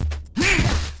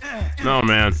 No,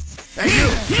 man. Hey, you!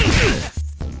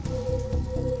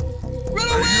 Run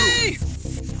away!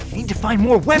 Need to find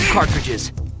more web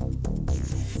cartridges.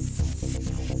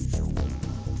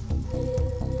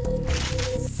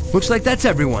 Looks like that's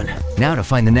everyone. Now to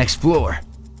find the next floor.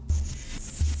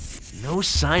 No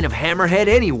sign of Hammerhead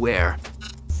anywhere.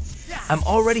 I'm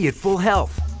already at full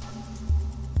health.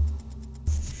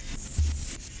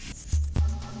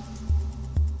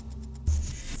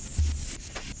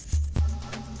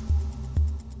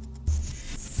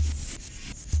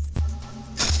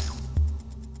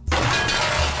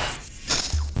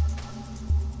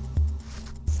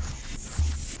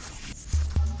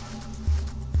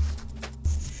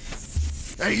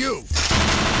 Hey, you!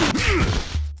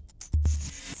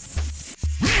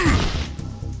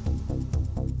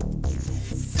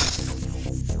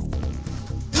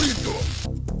 What are you doing?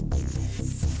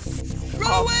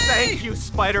 Run away! Thank you,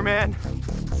 Spider-Man.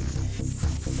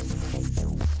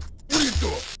 What are you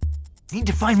doing? Need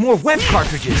to find more web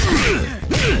cartridges.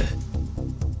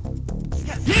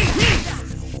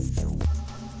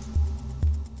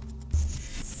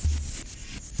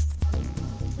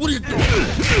 What are you doing?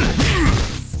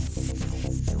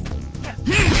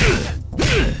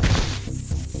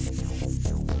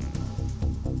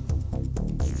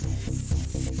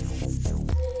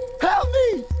 Help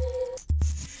me!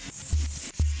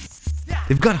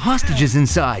 They've got hostages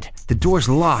inside. The door's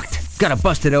locked. Gotta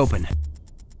bust it open.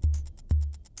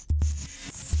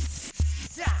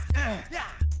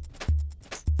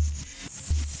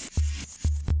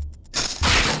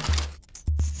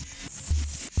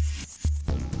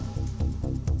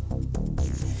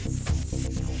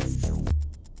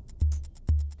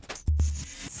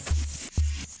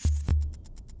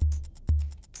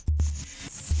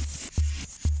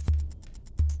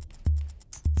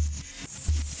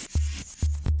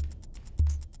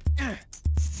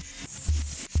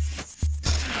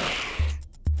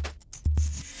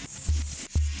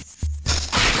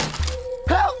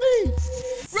 Help me!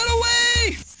 Run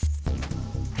away!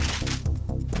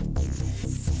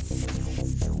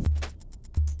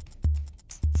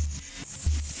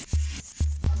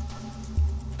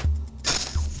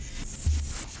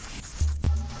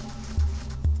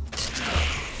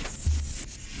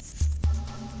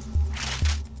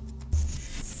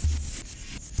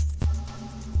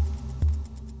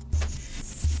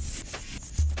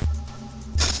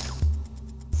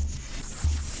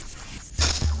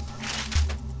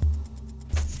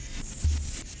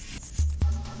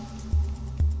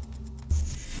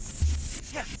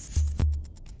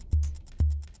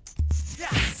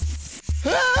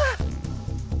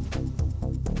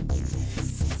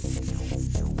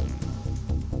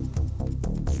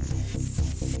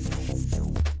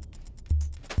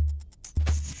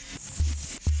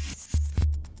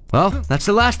 Well, that's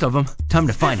the last of them. Time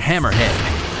to find Hammerhead.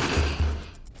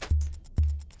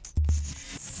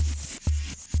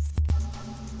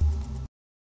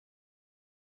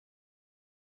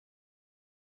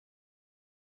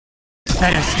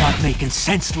 Better start making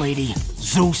sense, lady.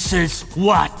 Zeus is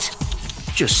what?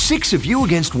 Just 6 of you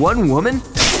against 1 woman?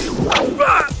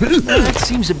 That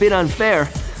seems a bit unfair.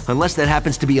 Unless that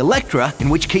happens to be Electra, in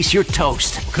which case you're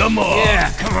toast. Come on! Yeah,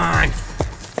 come on.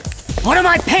 What am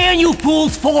I paying you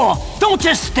fools for? Don't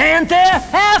just stand there!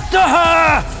 After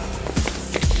her!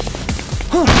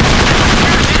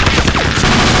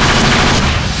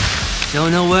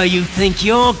 Don't know where you think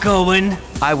you're going.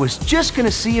 I was just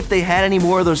gonna see if they had any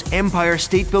more of those Empire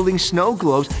State Building snow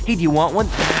globes. Hey, do you want one?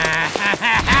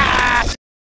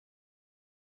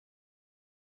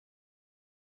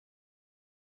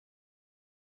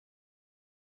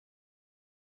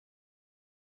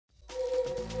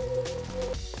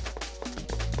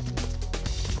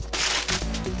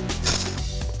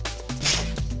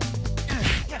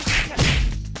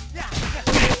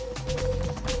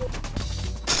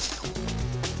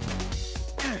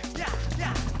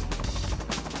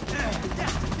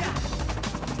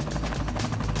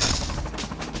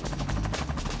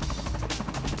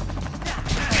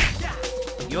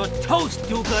 You're toast,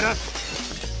 do-gooder.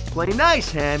 Play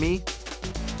nice, Hammy.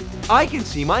 I can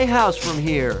see my house from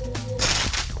here.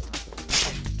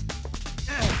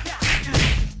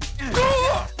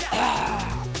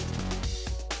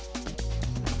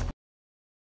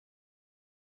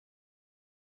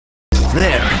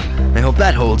 There. I hope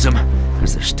that holds him,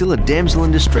 because there's still a damsel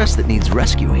in distress that needs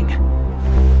rescuing.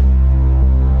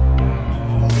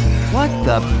 What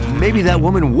the? Maybe that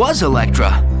woman was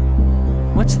Electra.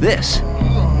 What's this?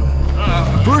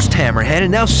 First Hammerhead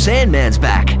and now Sandman's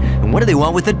back. And what do they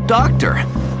want with the doctor?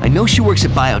 I know she works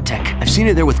at Biotech. I've seen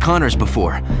her there with Connors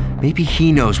before. Maybe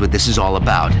he knows what this is all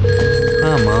about.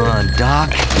 Come on, Doc.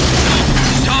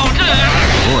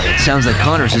 Boy, it sounds like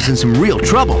Connors is in some real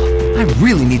trouble. I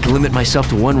really need to limit myself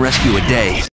to one rescue a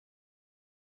day.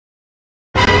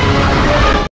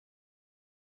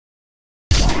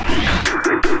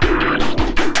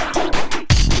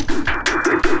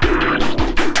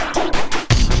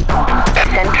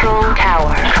 Central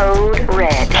Tower, code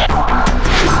red.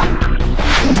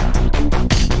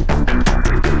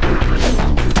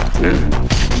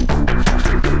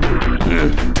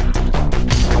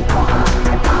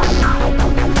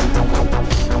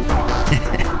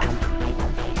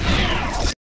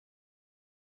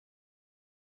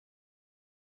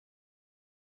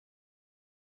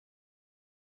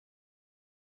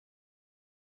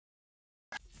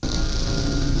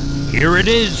 Here it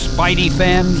is, Spidey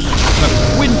fans,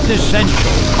 the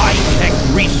quintessential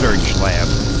high-tech research lab,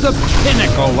 the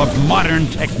pinnacle of modern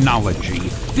technology,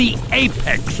 the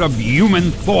apex of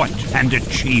human thought and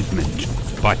achievement.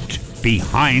 But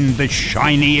behind the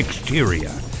shiny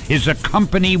exterior is a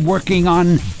company working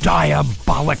on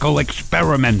diabolical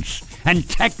experiments and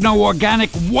techno-organic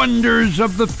wonders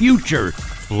of the future.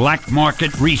 Black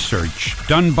market research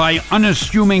done by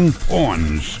unassuming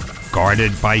pawns,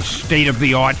 guarded by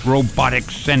state-of-the-art robotic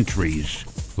sentries.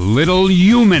 Little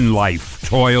human life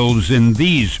toils in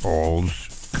these halls.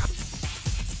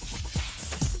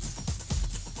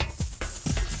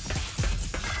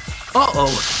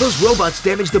 Uh-oh, those robots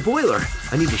damaged the boiler.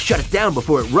 I need to shut it down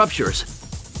before it ruptures.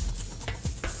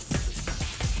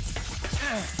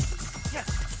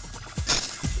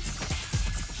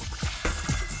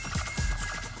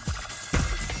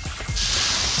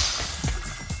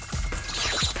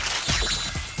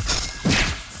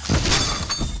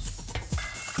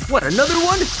 What, another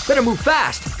one? Better move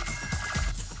fast.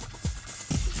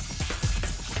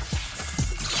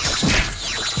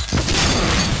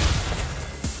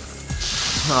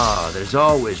 Oh, there's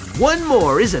always one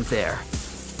more, isn't there?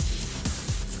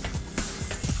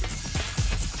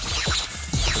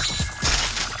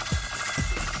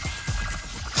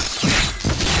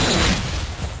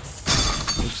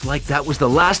 Looks like that was the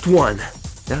last one.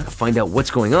 Now I gotta find out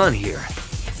what's going on here.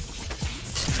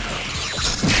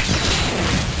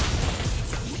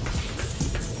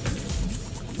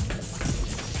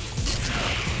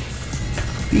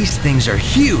 These things are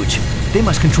huge. They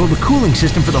must control the cooling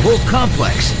system for the whole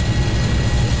complex.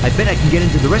 I bet I can get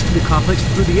into the rest of the complex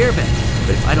through the air vent.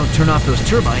 But if I don't turn off those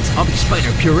turbines, I'll be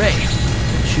spider puree.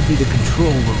 That should be the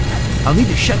control room. I'll need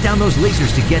to shut down those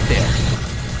lasers to get there.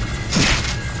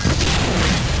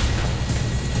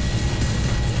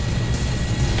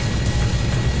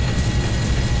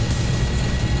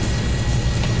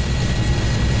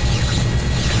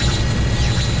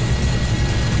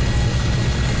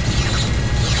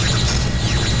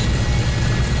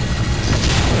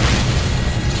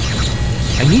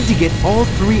 I need to get all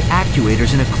three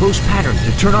actuators in a close pattern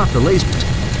to turn off the lasers.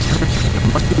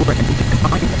 There must be a way I need to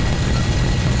combine them.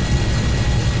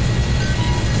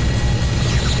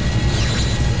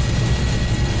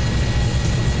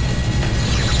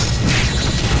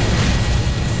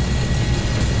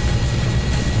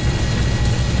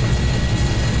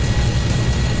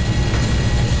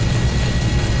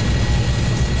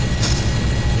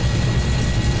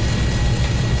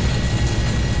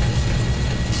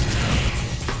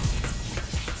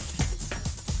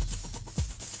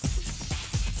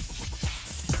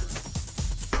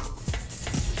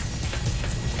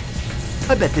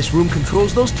 I bet this room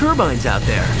controls those turbines out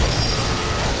there.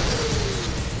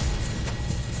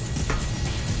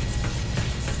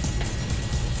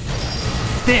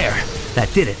 There!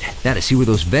 That did it. Now to see where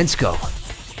those vents go.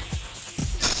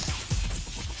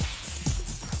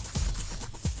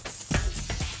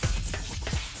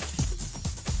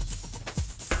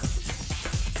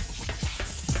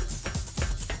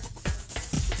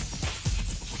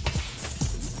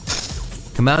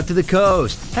 Come out to the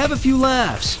coast. Have a few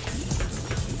laughs.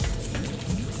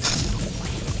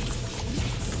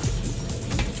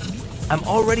 I'm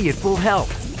already at full health.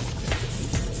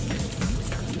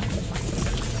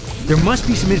 There must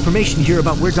be some information here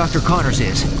about where Dr. Connors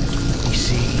is. Let me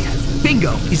see.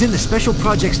 Bingo! He's in the Special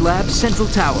Projects Lab Central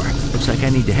Tower. Looks like I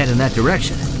need to head in that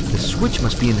direction. The switch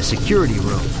must be in the security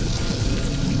room.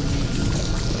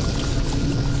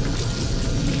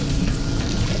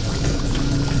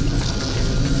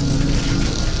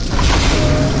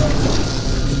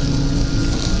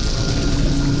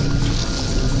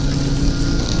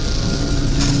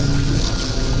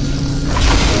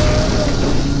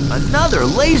 Another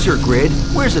laser grid?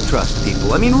 Where's the trust,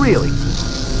 people? I mean, really?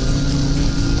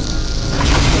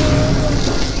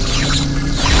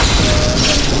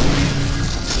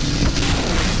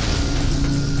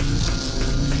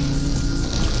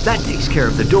 That takes care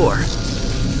of the door.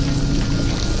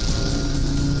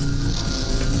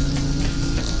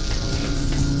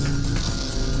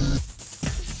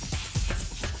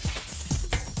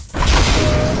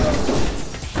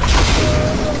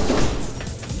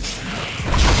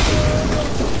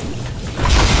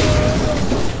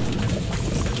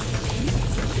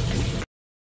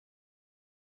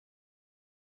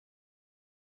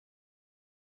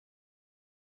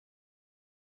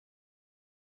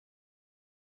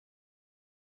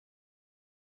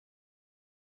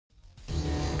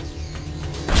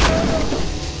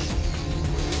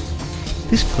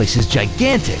 This place is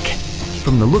gigantic.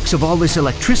 From the looks of all this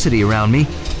electricity around me,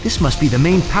 this must be the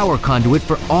main power conduit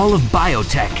for all of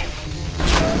biotech.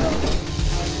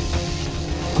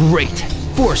 Great!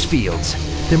 Force fields!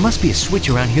 There must be a switch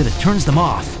around here that turns them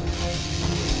off.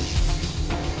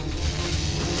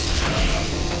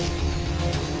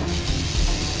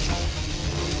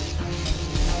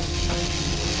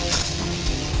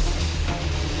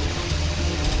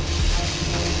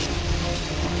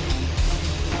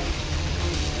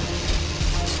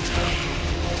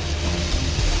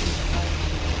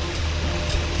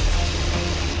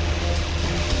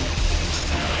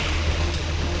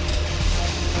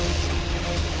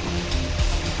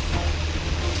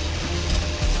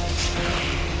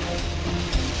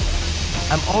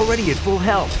 I'm already at full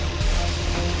health.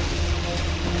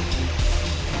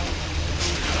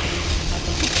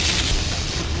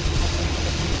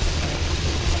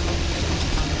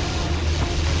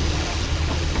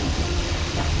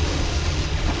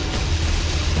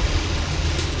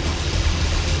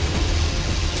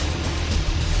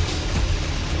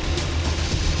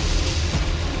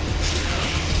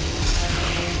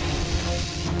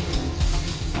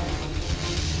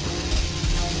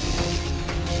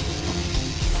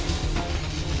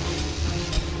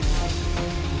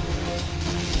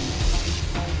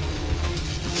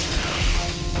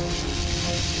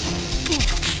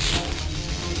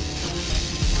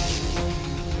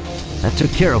 That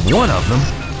took care of one of them.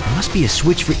 There must be a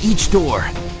switch for each door.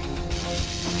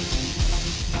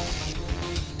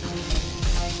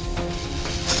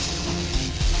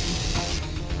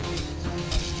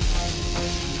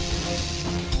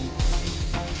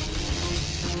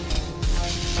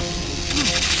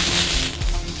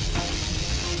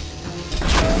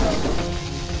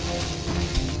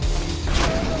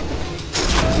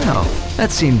 Well, that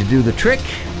seemed to do the trick.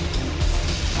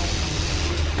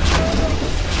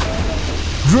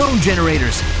 Drone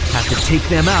generators! Have to take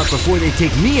them out before they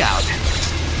take me out.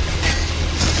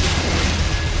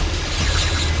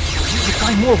 Need to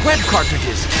find more web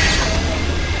cartridges.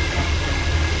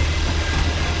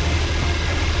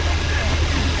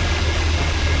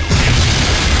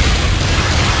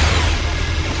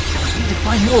 Need to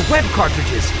find more web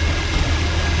cartridges.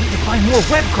 Need to find more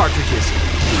web cartridges.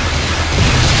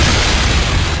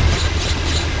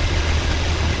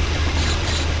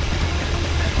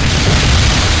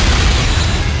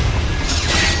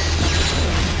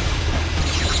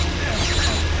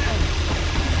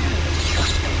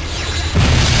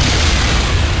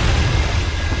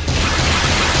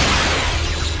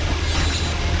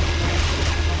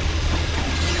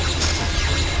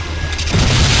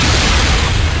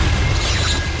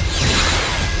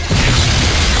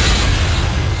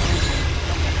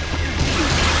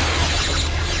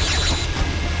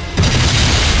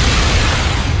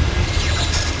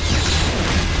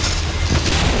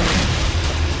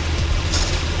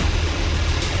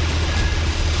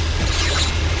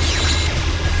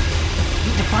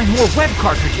 find more web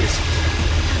cartridges.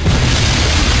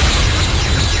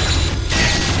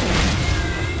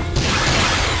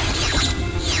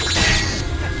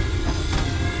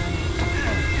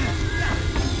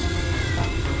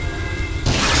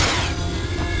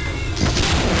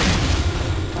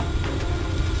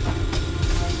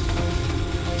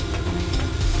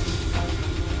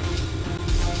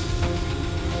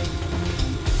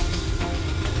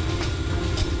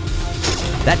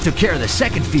 That took care of the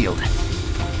second field.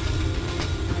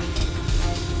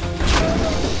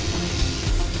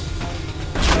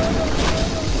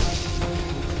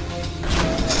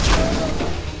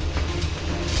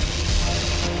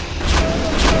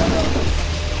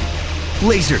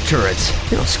 Laser turrets.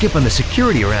 They don't skip on the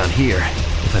security around here.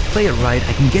 If I play it right,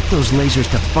 I can get those lasers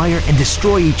to fire and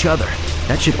destroy each other.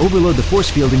 That should overload the force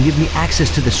field and give me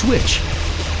access to the switch.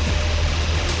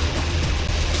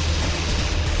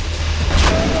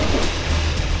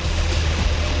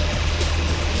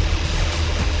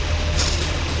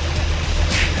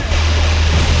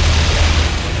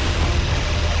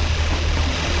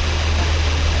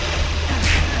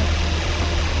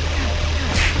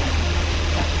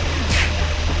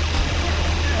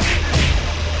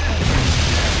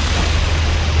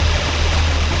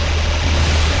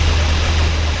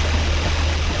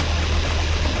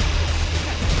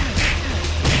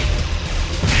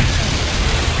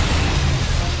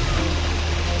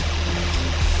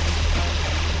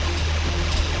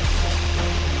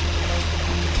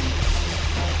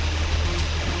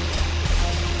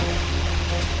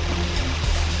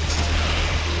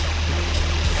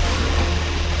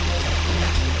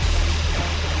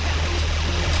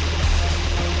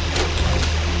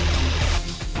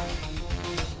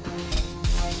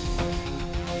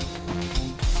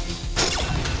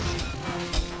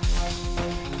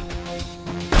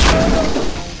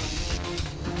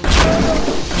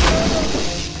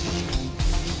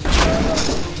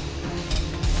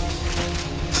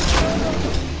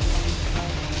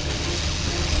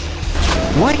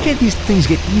 Why can't these things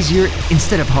get easier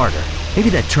instead of harder? Maybe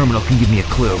that terminal can give me a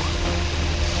clue.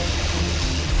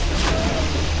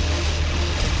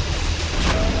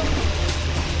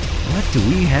 What do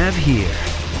we have here?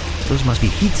 Those must be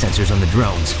heat sensors on the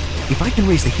drones. If I can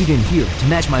raise the heat in here to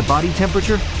match my body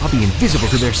temperature, I'll be invisible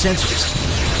to their sensors.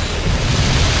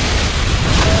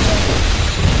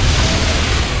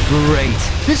 Great.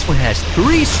 This one has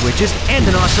 3 switches and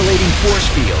an oscillating force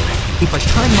field. If I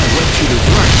time my web shooter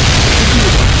right, I should be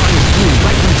able to fire through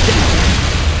right when it's down.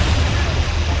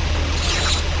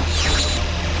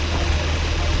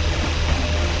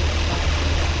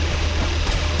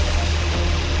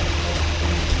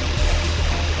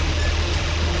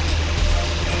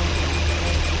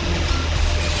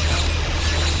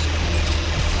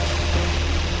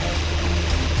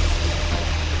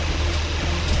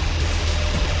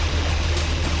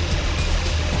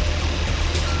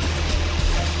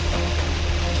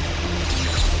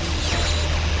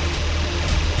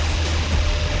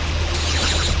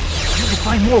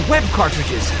 Find more web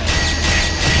cartridges.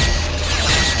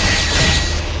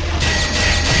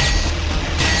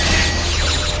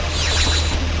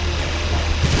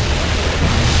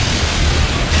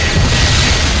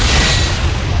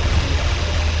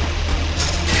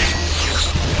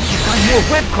 Find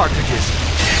more web cartridges.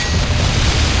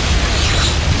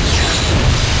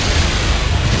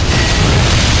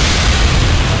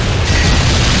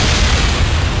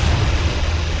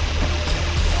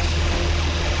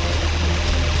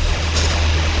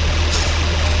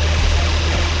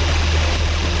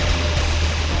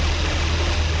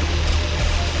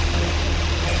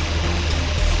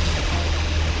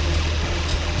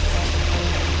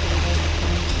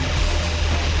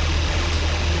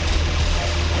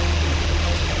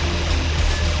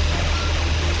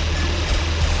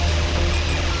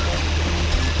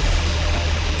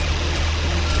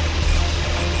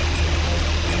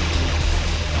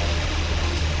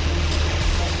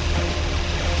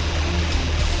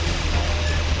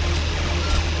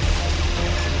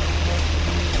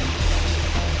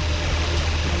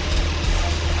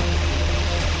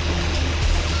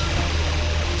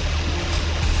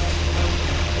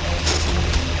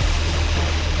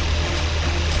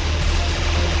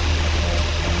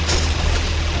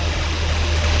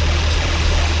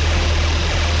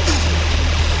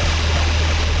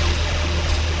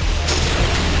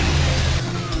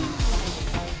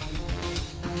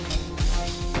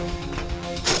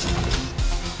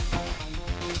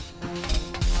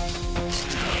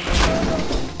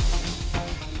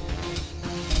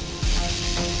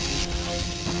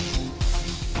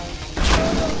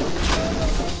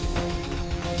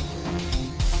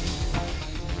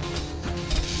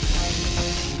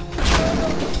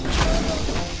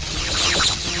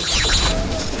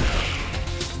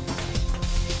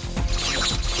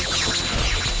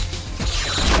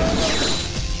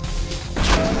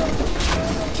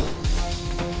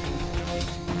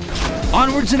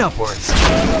 Onwards and upwards.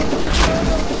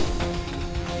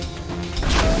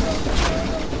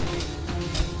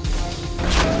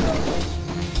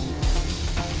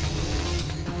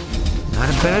 Not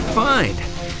a bad find.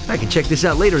 I can check this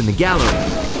out later in the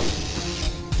gallery.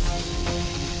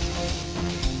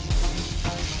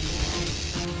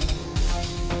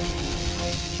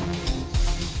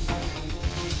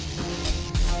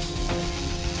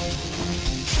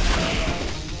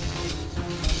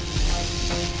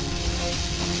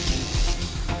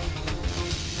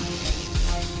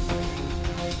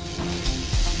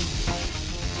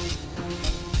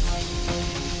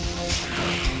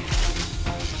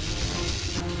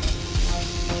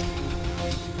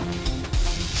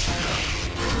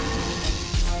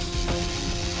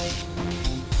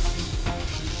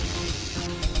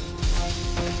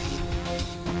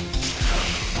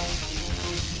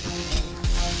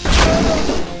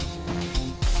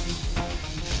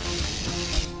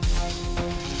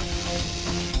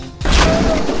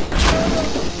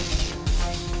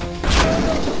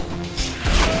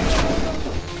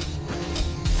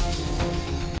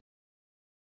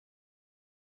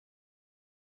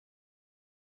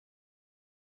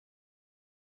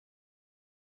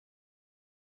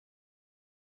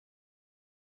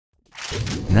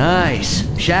 Nice.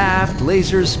 Shaft,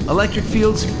 lasers, electric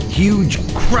fields, huge,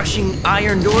 crushing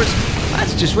iron doors.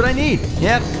 That's just what I need.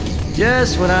 Yep,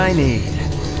 just what I need.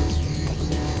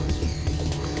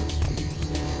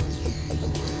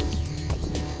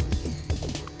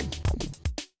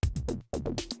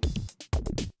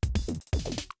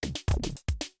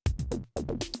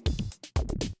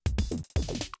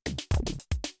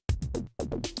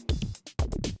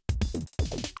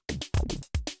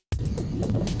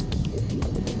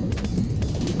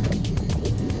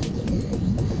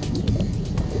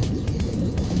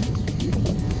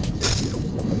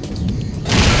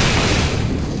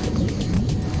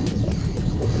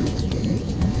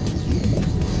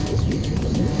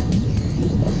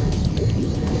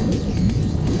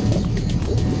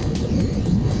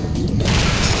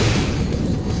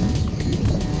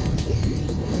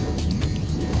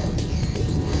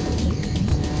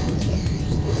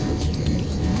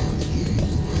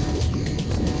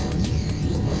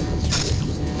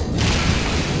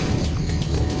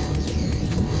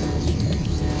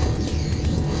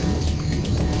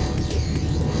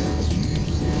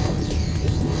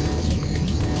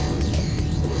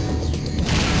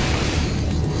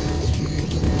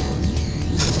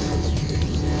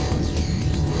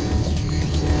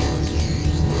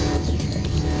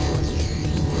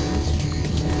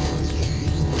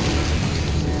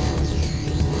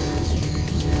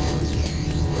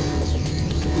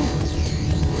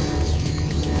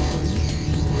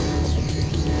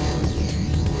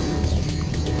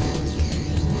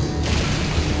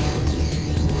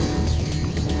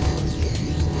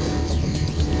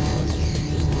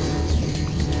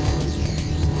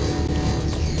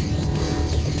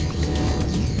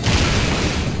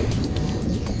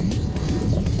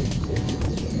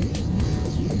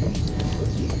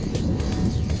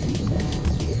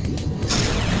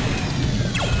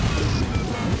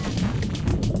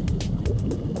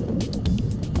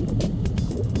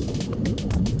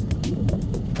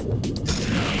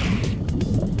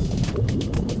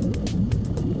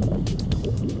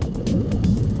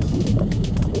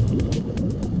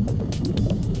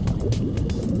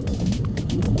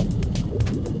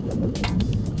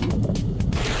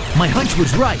 My hunch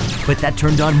was right, but that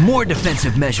turned on more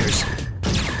defensive measures.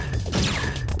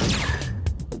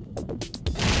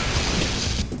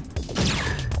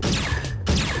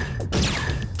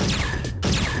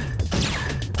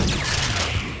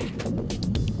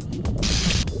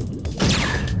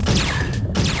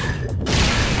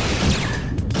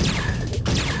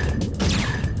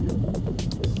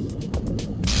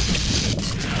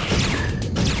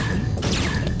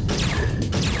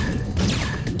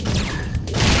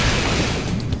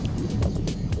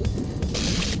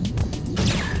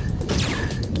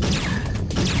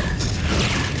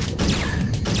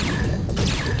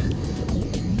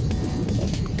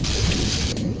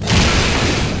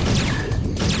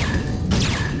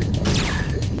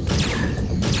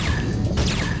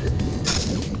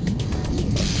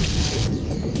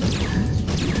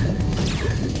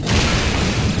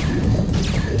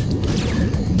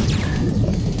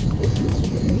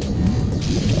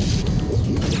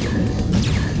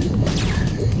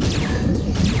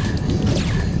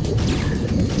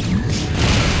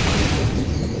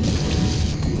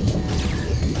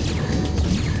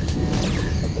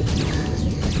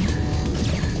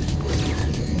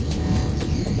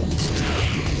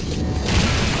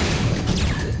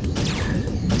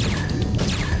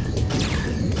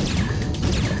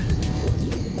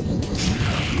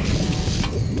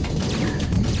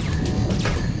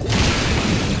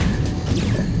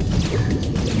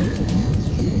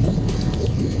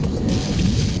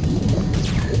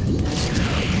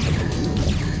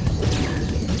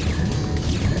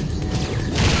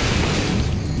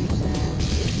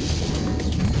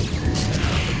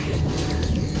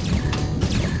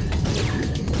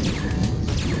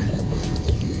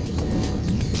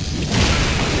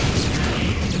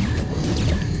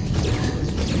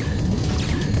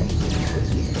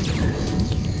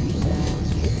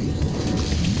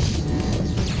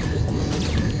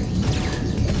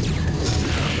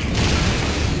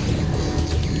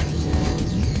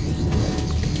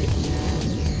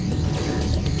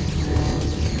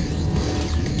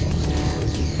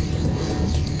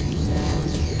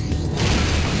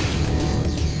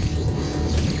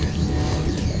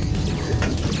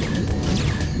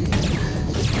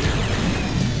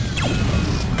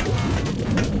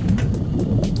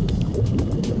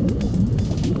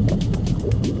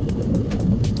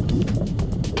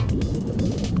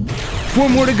 4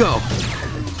 more to go.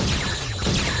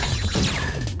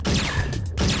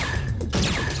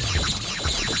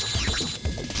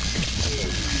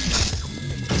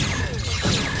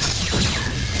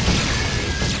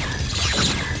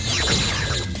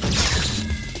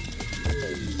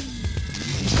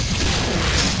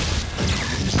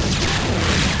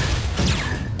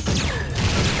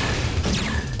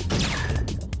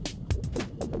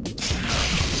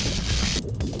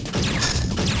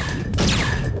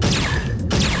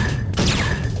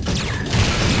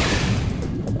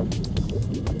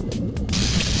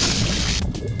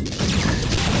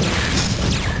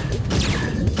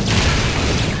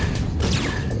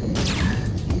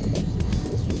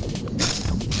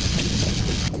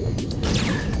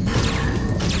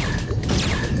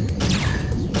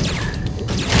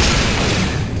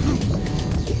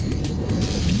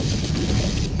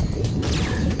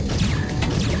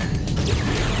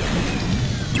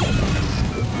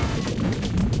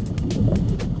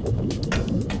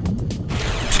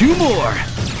 Two more.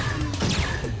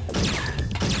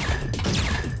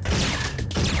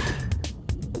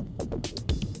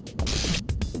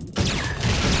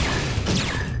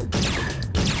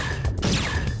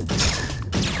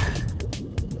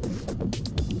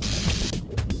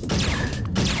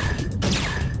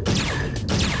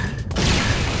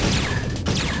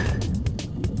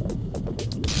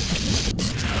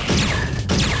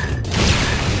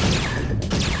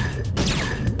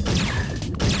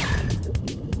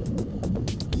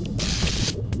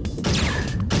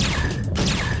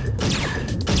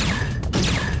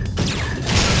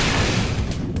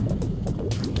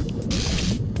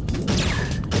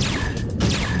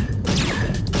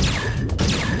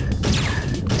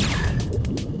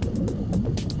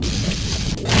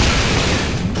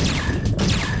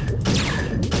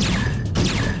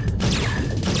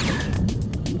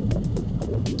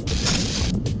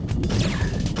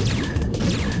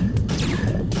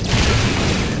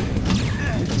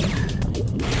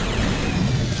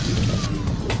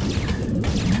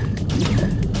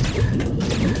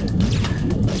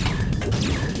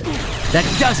 That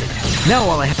does it! Now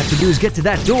all I have to do is get to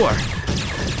that door.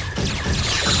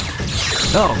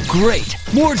 Oh, great!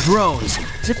 More drones!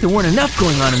 As if there weren't enough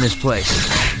going on in this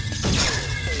place.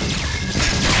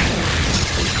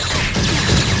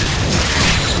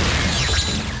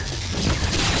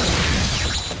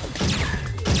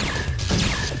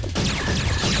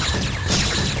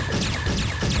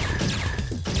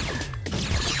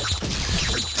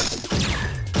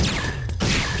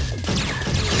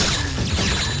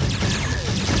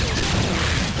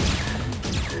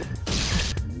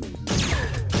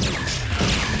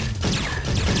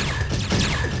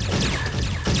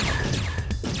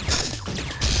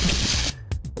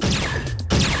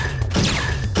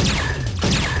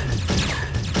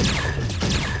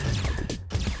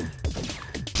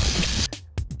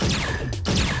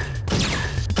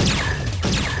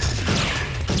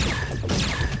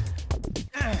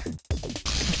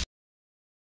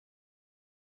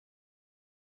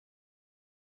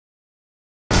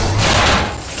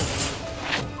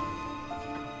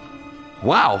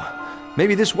 Wow,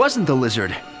 maybe this wasn't the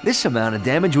lizard. This amount of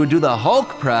damage would do the Hulk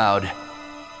proud.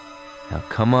 Now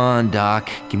come on, Doc,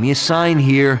 give me a sign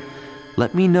here.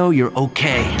 Let me know you're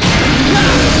okay.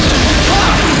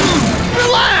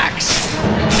 Relax!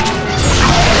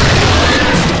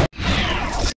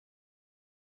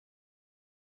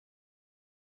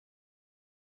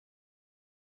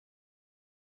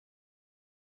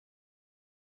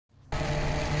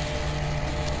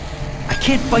 I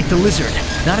can't fight the lizard,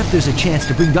 not if there's a chance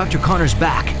to bring Dr. Connors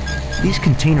back. These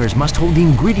containers must hold the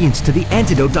ingredients to the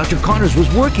antidote Dr. Connors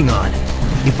was working on.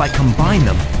 If I combine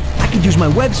them, I could use my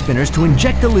web spinners to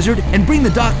inject the lizard and bring the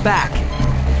doc back.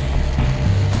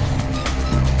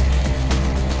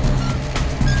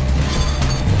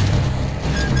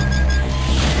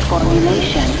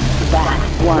 Formulation VAT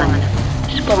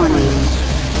 1. Spawning.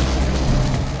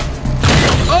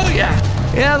 Oh yeah!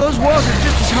 Yeah, those walls are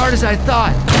just as hard as I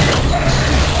thought.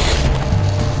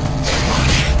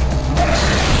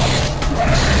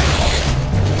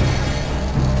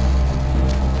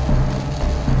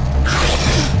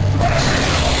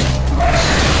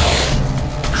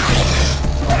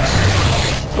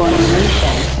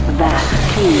 Formulation VAT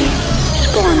 2.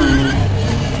 Spawning.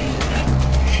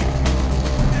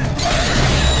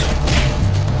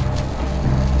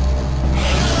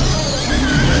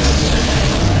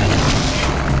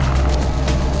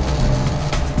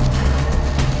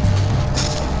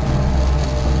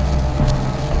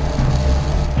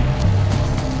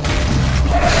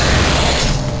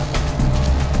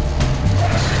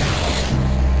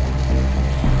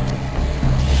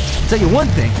 tell you one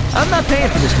thing, I'm not paying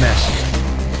for this mess.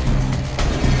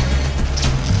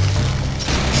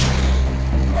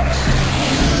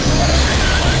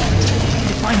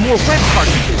 Find more web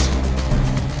cartridges.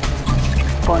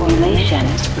 Formulation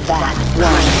VAT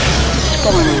 1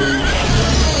 spawning.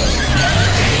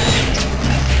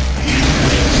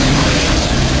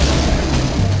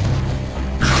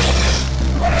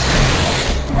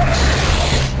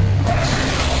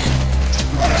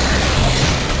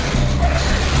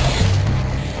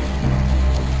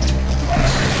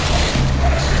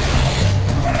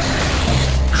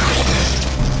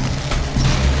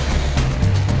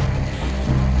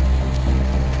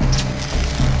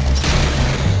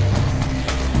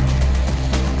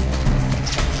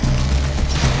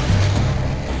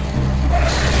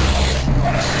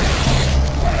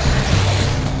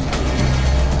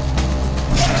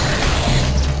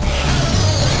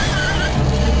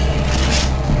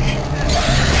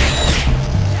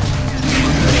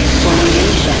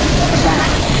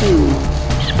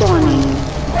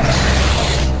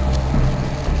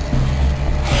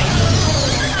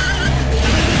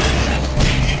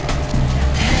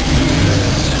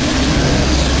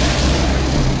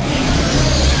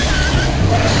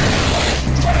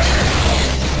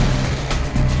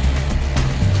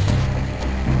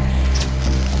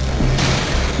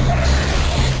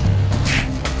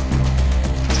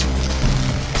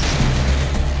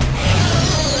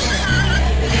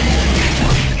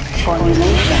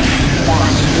 Formulation VAT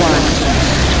 1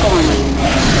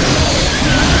 spawning.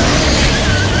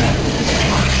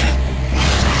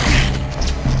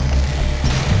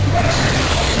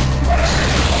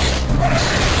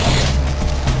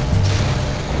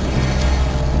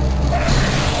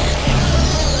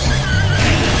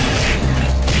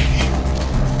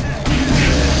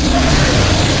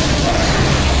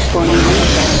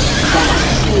 Formulation VAT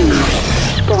 2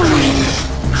 spawning.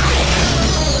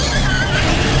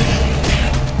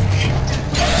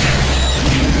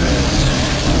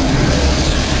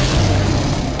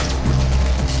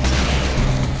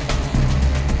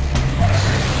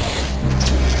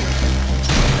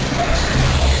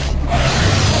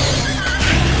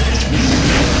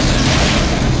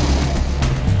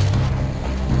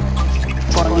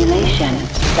 Formulation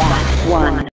VAT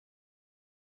 1.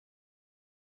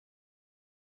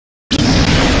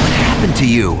 What happened to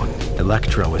you?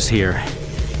 Electro is here.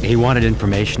 He wanted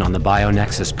information on the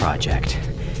Bio-Nexus project.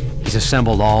 He's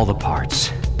assembled all the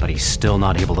parts, but he's still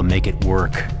not able to make it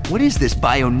work. What is this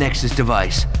Bio-Nexus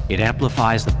device? It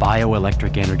amplifies the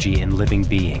bioelectric energy in living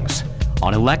beings.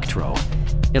 On Electro,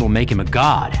 it'll make him a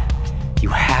god. You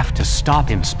have to stop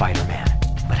him, Spider-Man.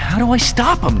 But how do I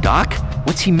stop him, Doc?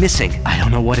 What's he missing? I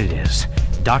don't know what it is.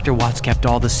 Dr. Watts kept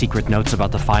all the secret notes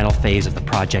about the final phase of the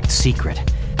project secret.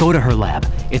 Go to her lab.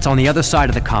 It's on the other side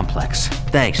of the complex.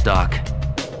 Thanks, Doc.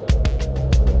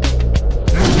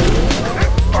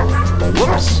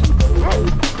 Whoops.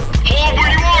 Hold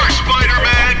where you are,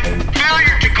 Spider-Man!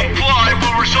 Failure to comply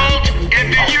will result in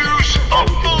the use of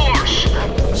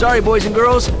force! Sorry, boys and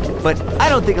girls, but I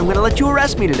don't think I'm gonna let you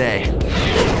arrest me today.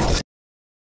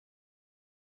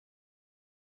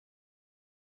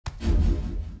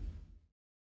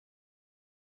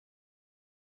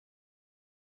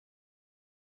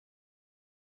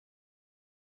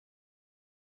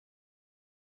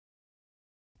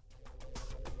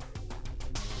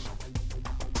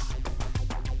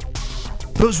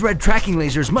 Those red tracking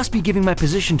lasers must be giving my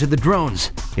position to the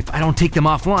drones. If I don't take them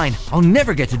offline, I'll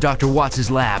never get to Dr.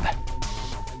 Watts' lab.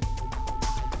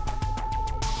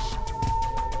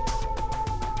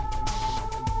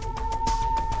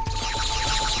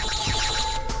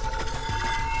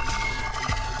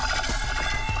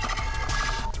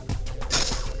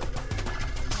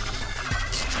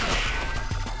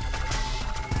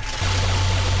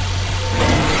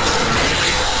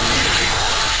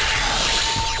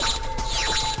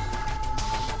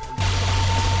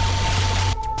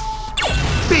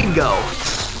 Bingo!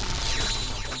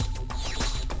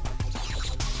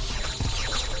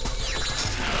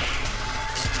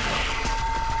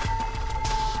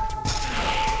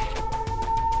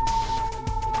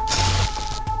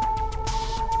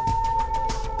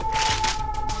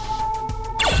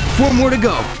 Four more to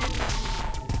go.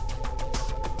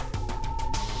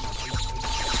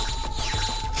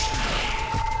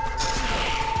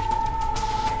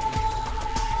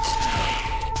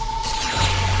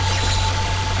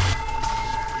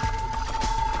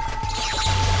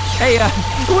 Hey,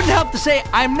 it wouldn't help to say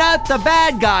I'm not the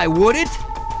bad guy, would it?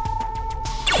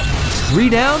 3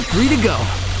 down, 3 to go.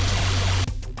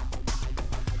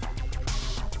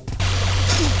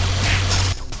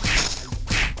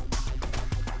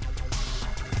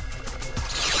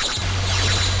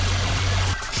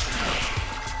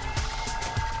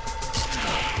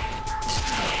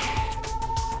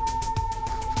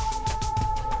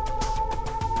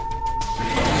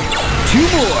 2 more.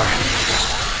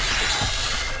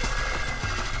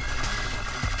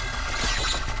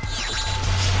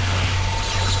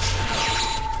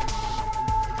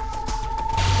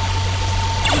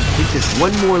 I think there's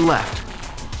 1 more left.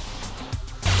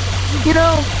 You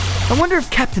know, I wonder if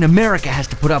Captain America has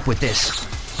to put up with this.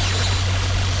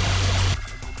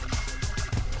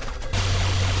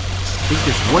 I think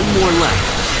there's 1 more left.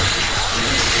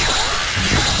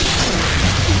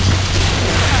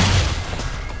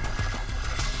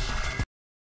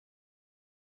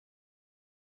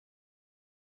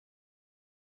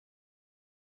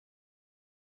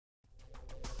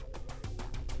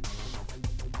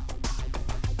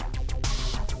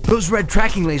 Those red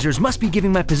tracking lasers must be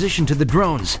giving my position to the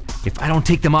drones. If I don't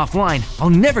take them offline, I'll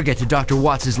never get to Dr.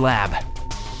 Watts' lab.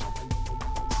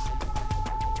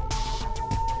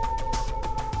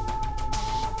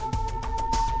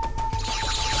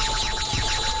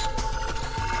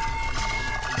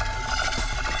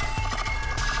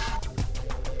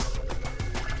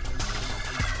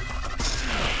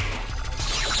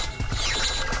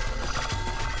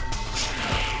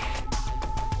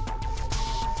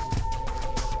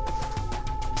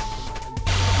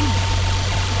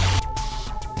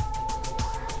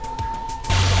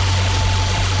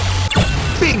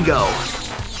 Bingo!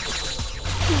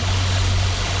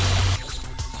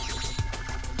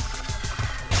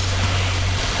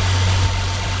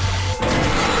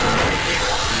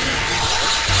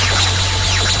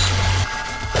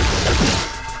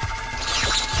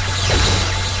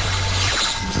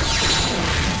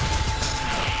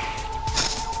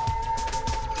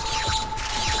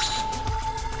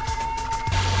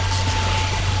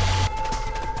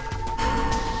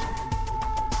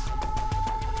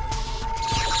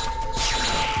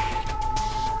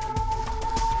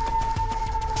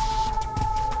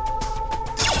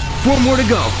 Four more to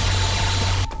go.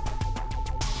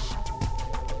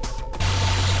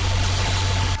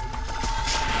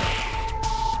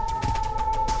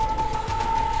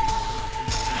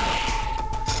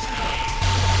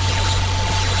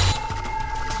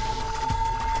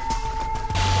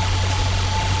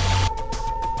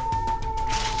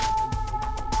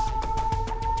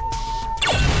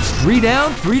 It's 3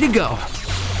 down, 3 to go.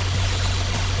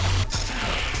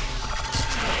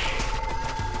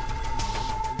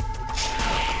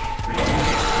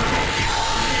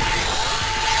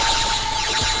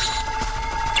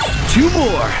 Two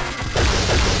more.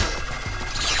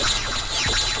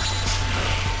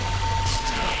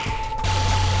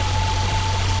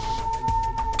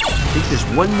 I think there's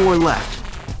 1 more left.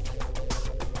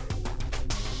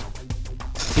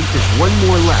 I think there's 1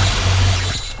 more left.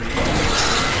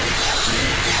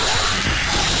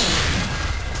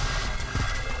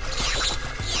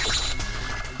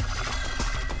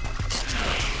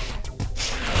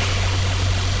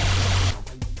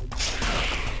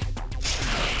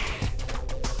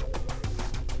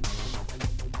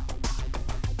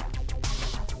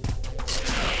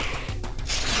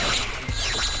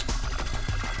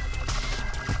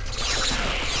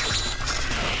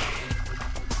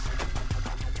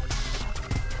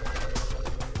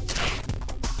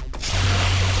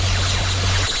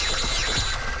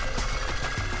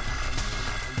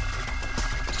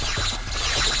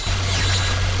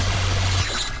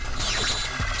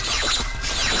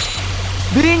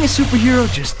 Being a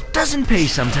superhero just doesn't pay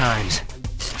sometimes.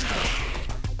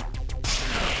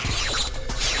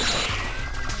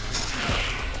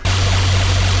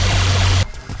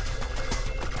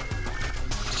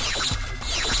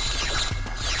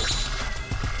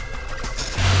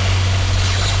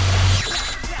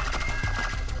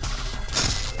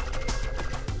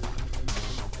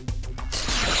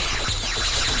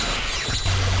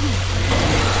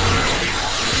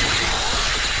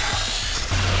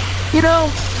 You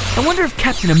know, I wonder if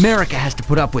Captain America has to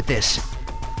put up with this.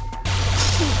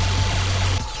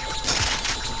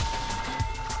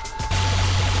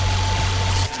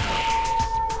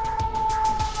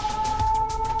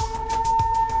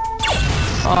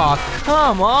 Aw,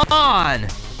 come on!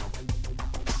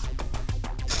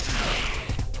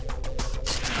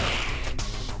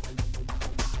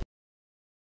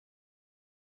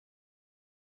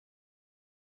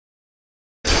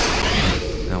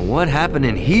 Now what happened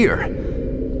in here?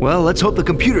 Well, let's hope the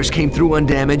computers came through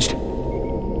undamaged.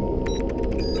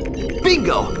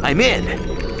 Bingo! I'm in!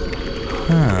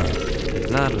 Huh.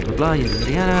 Blah, blah, blah, blah, yada,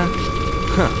 yada, yada.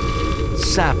 Huh.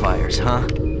 Sapphires, huh?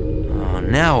 Oh,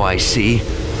 now I see.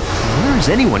 Where is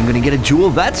anyone gonna get a jewel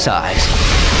that size?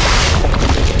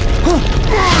 Huh.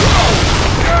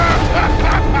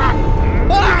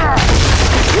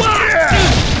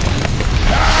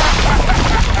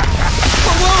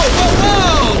 Whoa, whoa, whoa,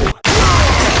 whoa!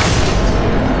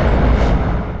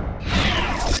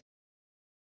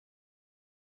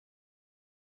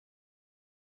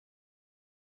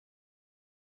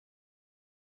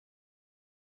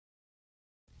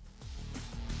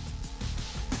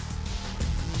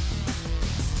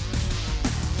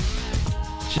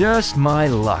 Just my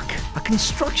luck. A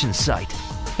construction site.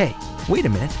 Hey, wait a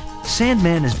minute.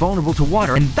 Sandman is vulnerable to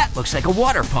water, and that looks like a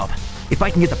water pump. If I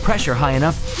can get the pressure high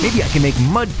enough, maybe I can make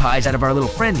mud pies out of our little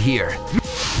friend here.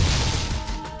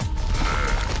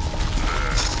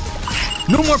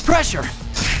 No more pressure!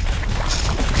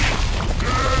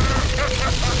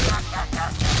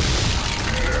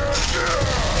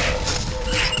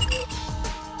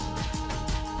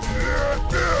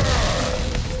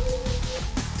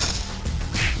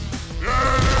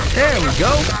 There we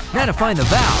go. Now to find the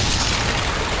valves.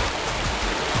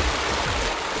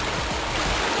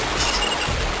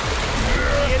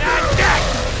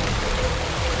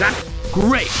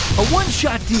 Great! A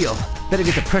one-shot deal. Better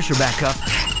get the pressure back up.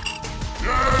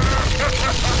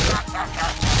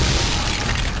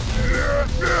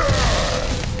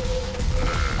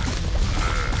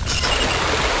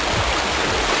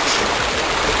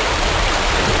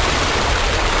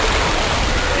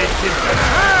 This is gonna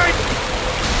hurt!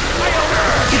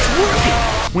 It's working!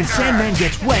 When Sandman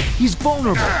gets wet, he's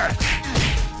vulnerable.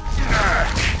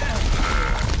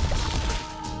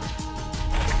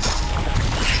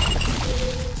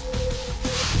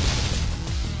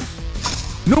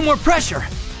 No more pressure!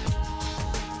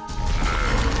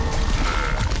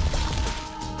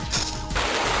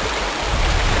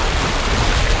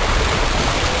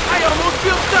 I almost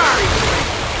feel sorry for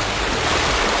you!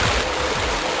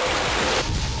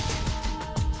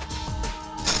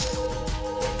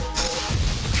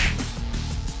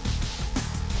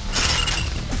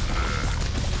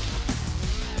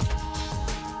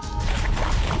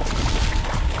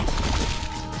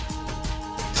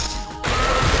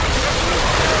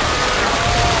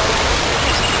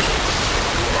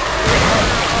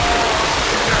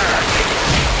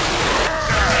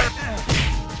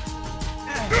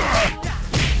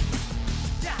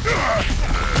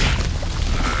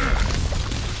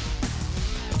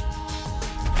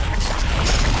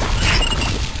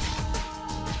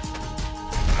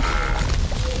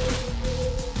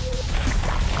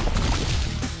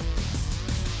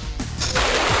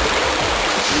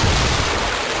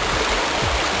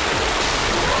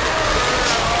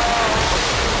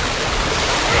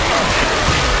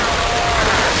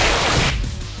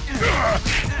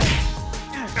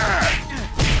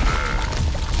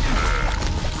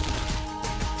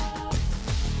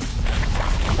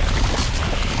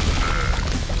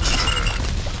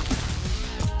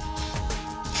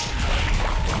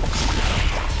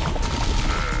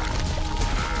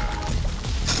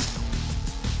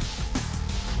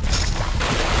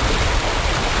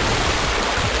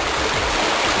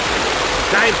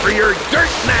 Time for your dirt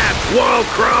nap, wall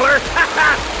crawler!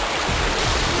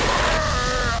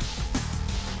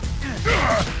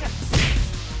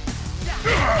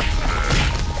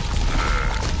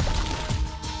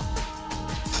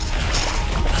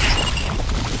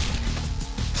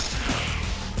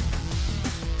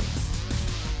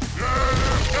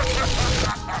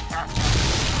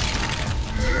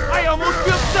 I almost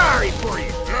feel sorry for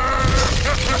you!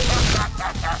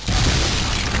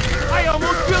 I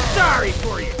almost feel sorry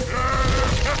for you!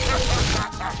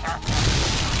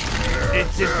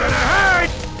 This is gonna hurt!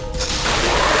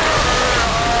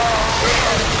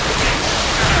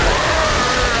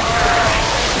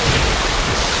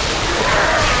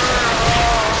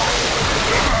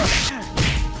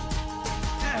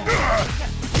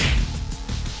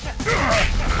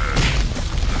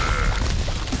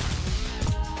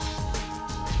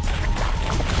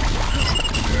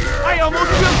 I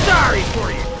almost feel sorry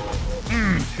for you!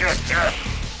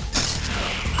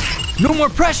 No more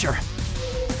pressure!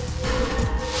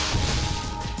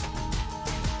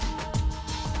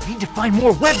 Need to find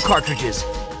more web cartridges.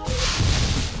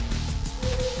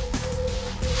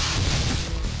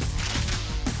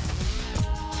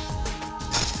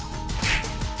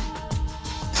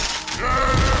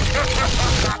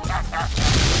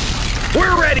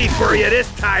 We're ready for you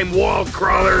this time, wall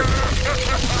crawler!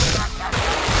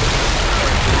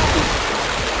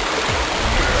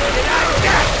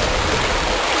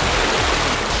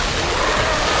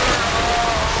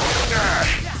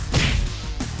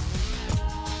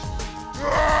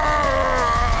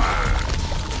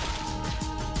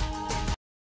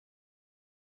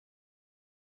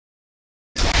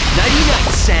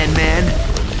 Nighty-night, Sandman.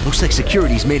 Looks like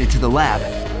security's made it to the lab.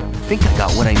 I think I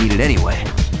got what I needed anyway.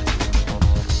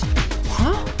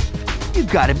 Huh? You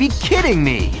gotta be kidding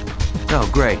me! Oh,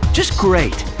 great. Just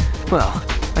great. Well,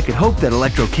 I could hope that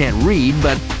Electro can't read,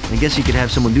 but I guess you could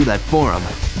have someone do that for him.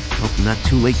 Hope I'm not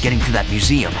too late getting to that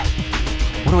museum.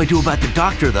 What do I do about the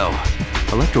doctor, though?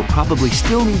 Electro probably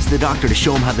still needs the doctor to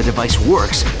show him how the device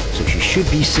works, so she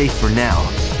should be safe for now.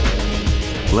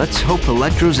 Let's hope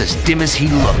Electro's as dim as he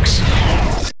looks.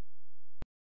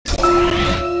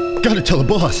 Gotta tell the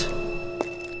boss.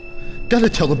 Gotta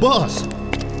tell the boss.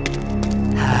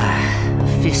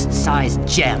 Fist-sized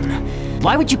gem.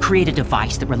 Why would you create a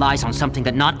device that relies on something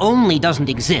that not only doesn't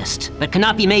exist, but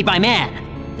cannot be made by man?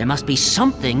 There must be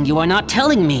something you are not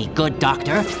telling me, good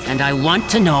doctor, and I want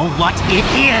to know what it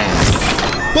is!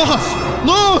 Boss,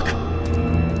 look!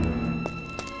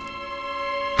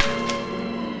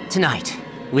 Tonight.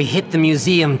 We hit the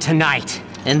museum tonight.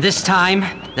 And this time,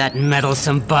 that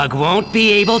meddlesome bug won't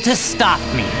be able to stop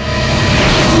me.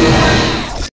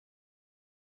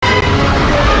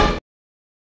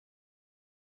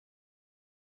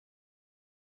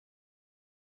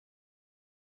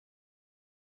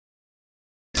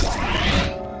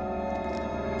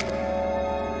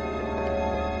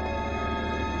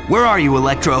 Where are you,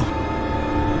 Electro?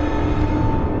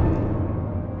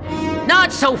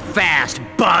 Not so fast,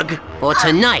 bug! Or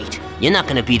tonight, you're not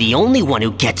gonna be the only one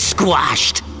who gets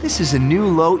squashed. This is a new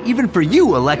low even for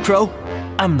you, Electro.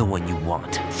 I'm the one you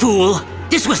want. Fool!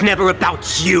 This was never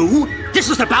about you! This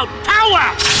was about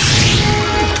power!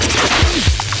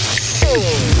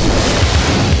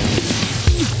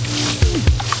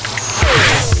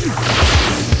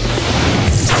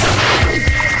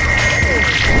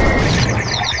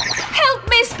 Help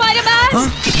me, Spider-Man! Huh?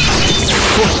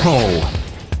 Oh.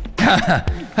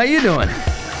 How you doing?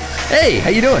 Hey, how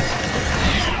you doing?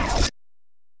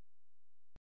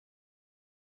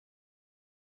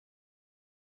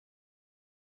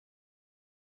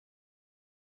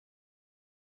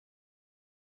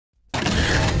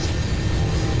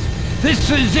 This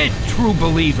is it, true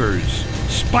believers.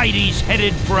 Spidey's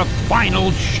headed for a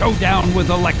final showdown with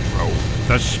Electro.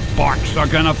 The sparks are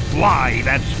gonna fly,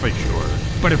 that's for sure.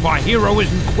 But if our hero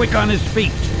isn't quick on his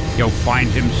feet, he'll find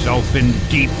himself in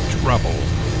deep trouble.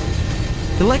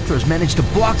 Electro's managed to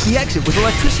block the exit with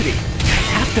electricity.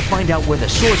 I have to find out where the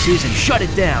source is and shut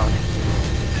it down.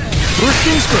 First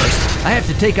things first, I have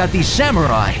to take out these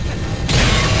samurai.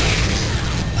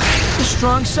 A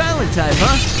strong silent type,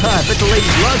 huh? I bet the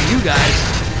ladies love you guys.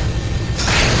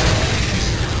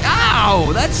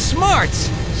 Ow! That's smart!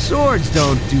 Swords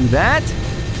don't do that.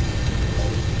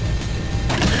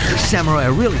 These samurai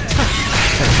are really tough.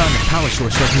 Gotta find the power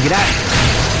source so I can get out of here.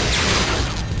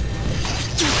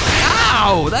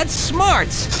 Ow! That's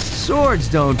smart! Swords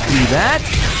don't do that.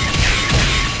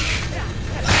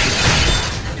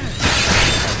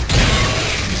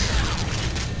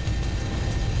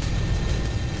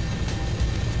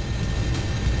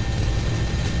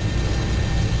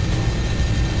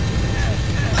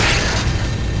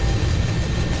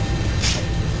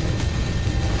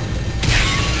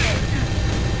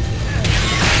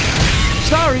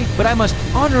 Sorry, but I must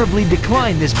honorably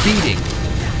decline this beating.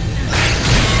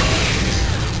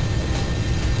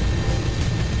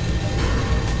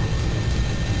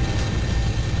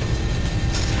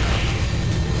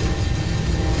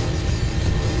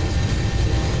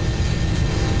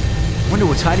 Wonder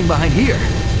what's hiding behind here.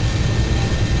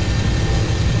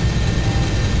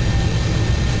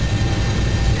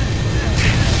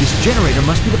 This generator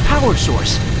must be the power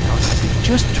source. Now if I could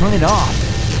just turn it off.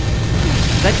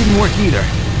 That didn't work either.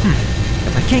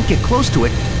 If I can't get close to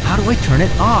it, how do I turn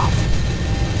it off?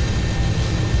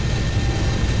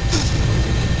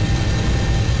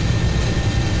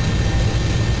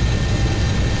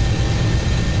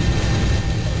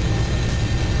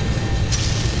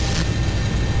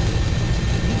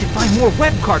 I need to find more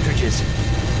web cartridges.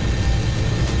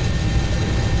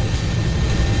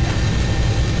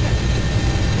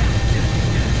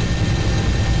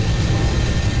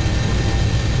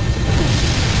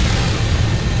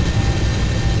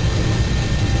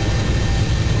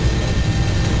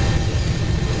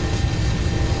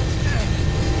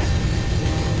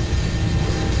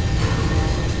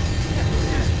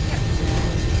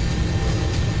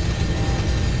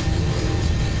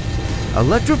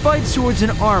 Electrified swords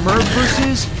and armor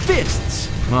versus fists.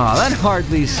 Aw, that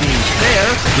hardly seems fair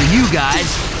for you guys.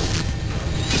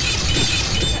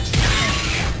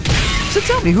 So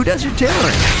tell me, who does your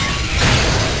tailoring?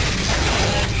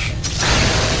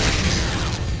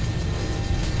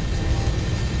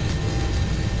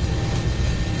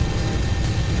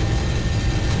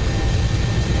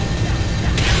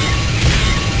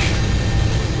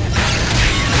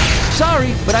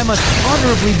 Sorry, but I must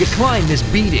honorably decline this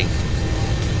beating.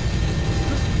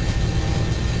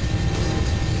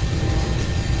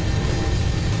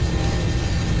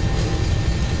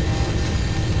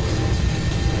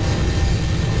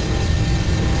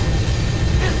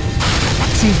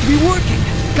 Seems to be working.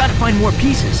 Gotta find more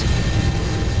pieces.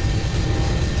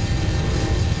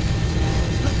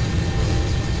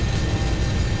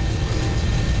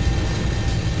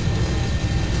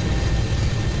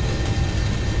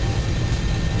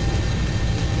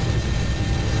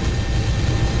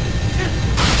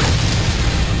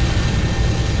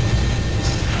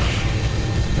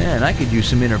 Man, I could use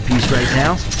some inner peace right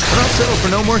now, but I'll settle for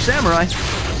no more samurai.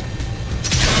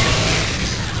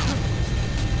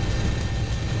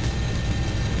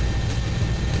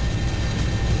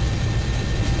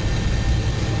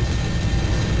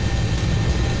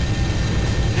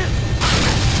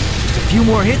 Just a few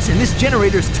more hits and this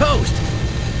generator's toast.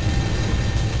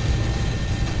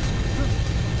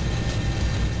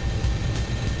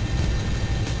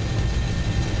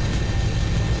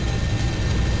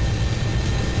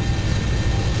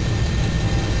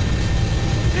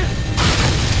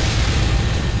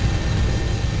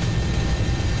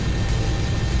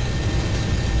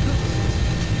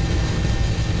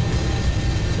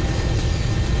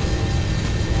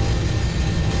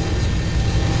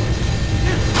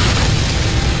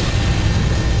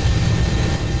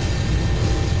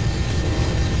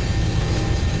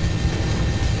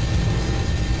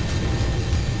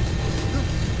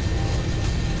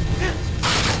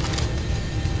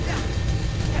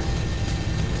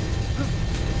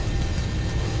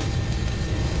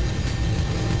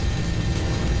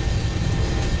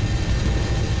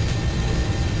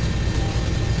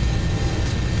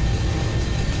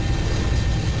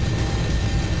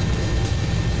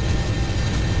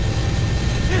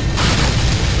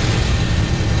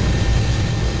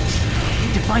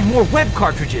 Find more web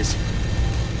cartridges.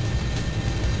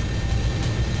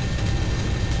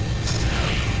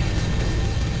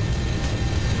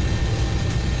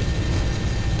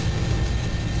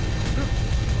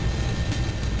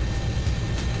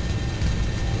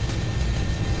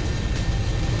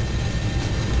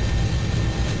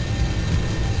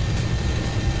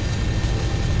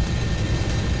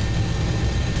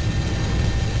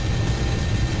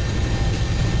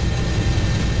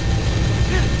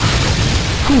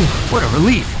 What a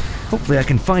relief! Hopefully I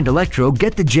can find Electro,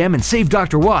 get the gem, and save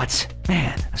Dr. Watts.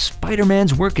 Man, a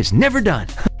Spider-Man's work is never done.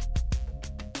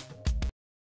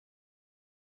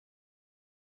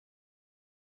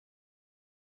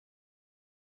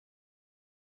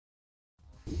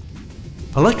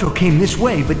 Electro came this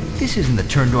way, but this isn't the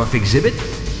Turndorf exhibit.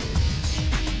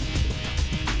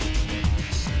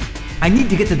 I need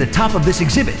to get to the top of this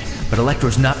exhibit, but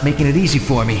Electro's not making it easy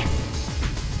for me.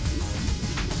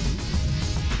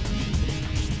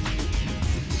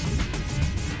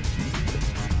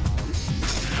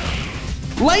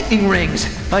 Lightning rings!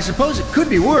 I suppose it could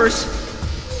be worse.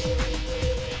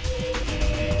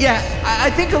 Yeah,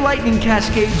 I think a lightning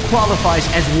cascade qualifies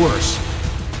as worse.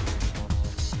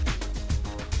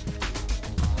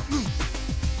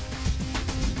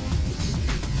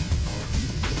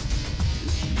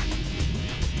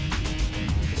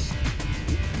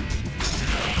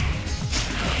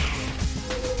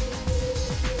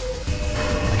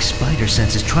 My spider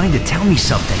sense is trying to tell me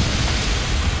something.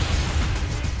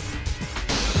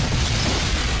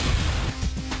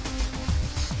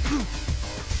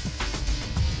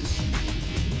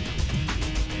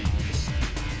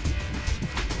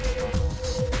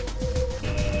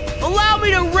 Allow me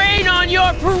to rain on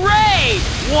your parade,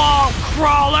 wall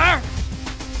crawler!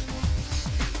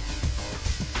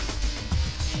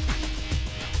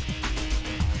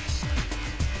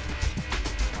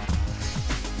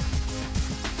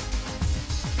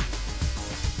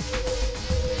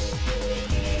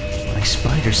 My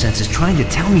spider sense is trying to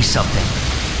tell me something.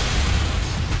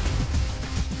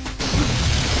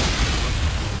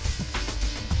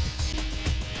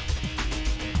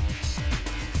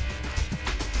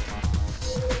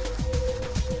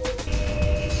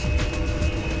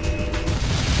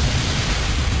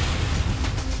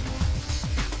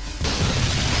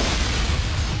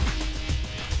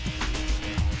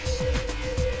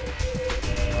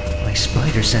 My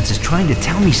spider sense is trying to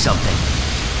tell me something.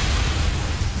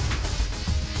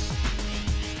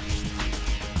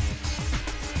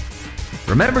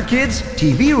 Remember, kids,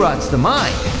 TV rots the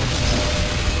mind.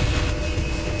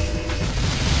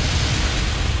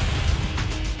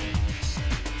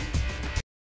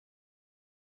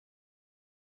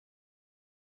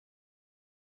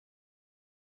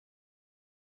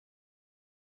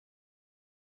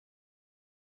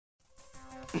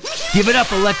 Give it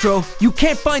up, Electro. You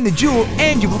can't find the jewel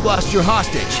and you've lost your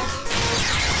hostage.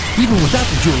 Even without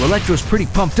the jewel, Electro's pretty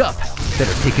pumped up.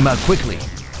 Better take him out quickly.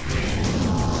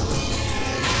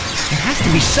 There has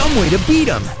to be some way to beat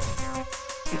him.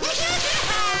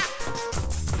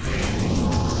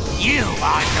 You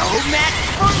are no match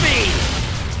for me!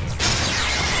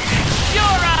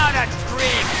 You're out of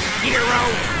trick, hero!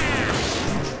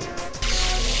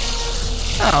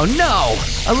 Oh no!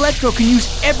 Electro can use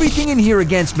everything in here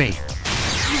against me.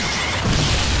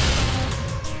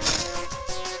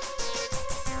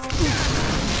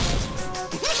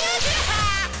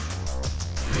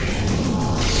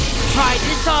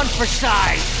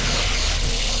 precise.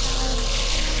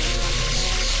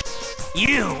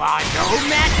 You are no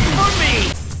match for me.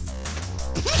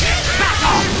 Back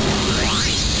off.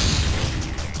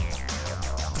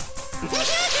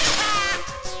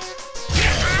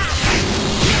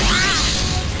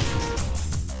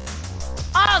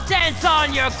 I'll dance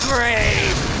on your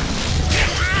grave.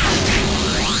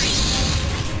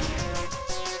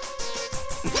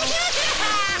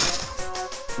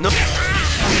 No.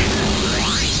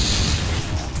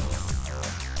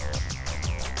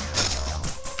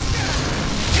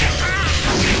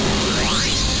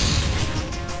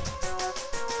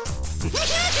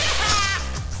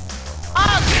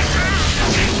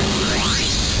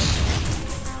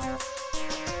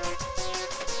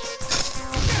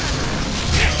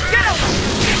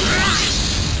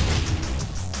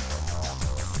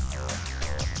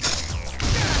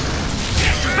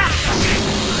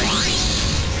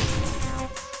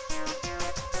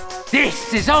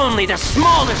 This is only the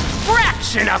smallest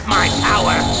fraction of my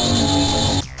power!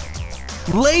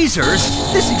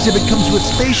 Lasers? This exhibit comes with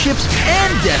spaceships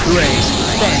and death rays!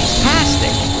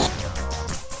 Fantastic!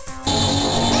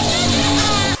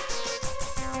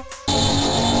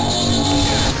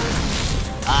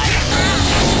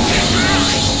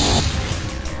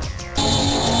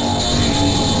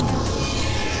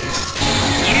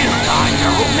 You are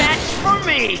no match for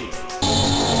me!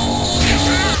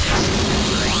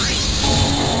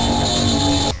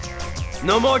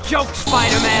 No more jokes,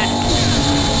 Spider-Man!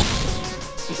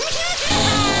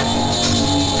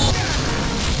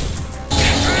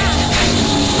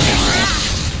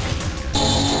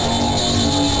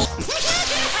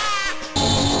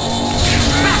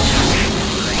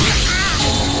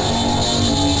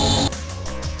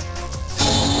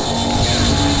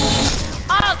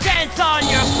 I'll dance on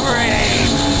your grave!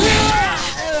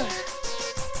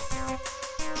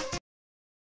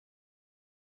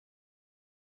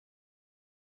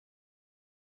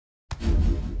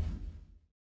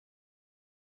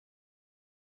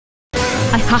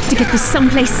 I have to get this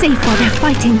someplace safe while they're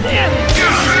fighting.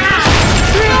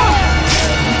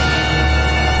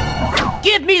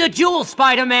 Give me the jewel,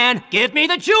 Spider-Man! Give me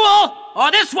the jewel,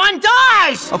 or this one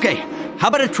dies! Okay, how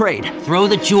about a trade? Throw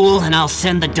the jewel and I'll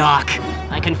send the doc.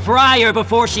 I can fry her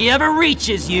before she ever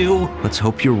reaches you. Let's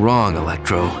hope you're wrong,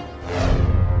 Electro.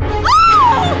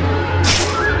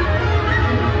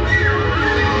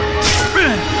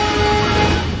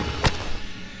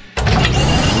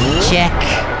 Check.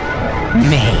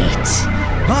 Mate.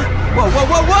 Huh? Whoa, whoa,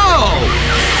 whoa, whoa!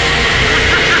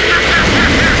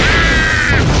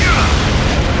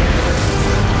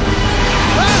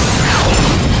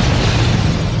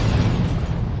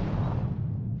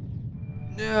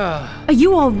 Are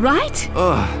you all right? Did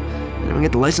anyone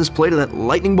get the license plate of that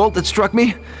lightning bolt that struck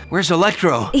me? Where's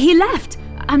Electro? He left.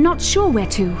 I'm not sure where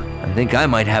to. I think I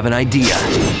might have an idea.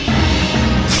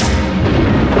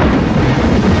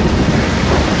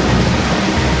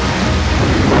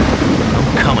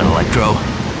 I'm coming, Electro.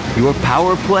 Your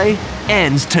power play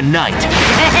ends tonight.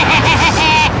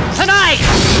 Tonight,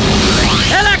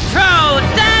 Electro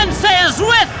dances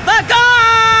with the gods!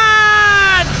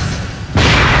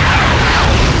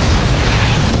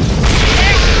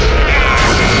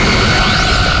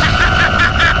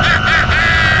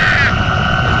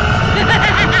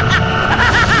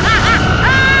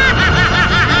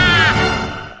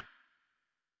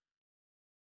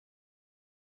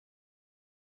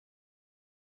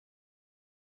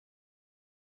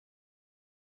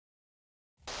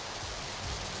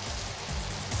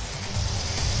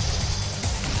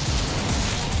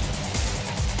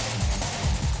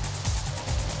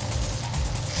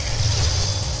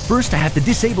 First, I have to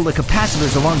disable the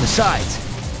capacitors along the sides.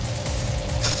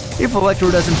 If Electro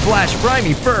doesn't flash fry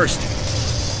me first.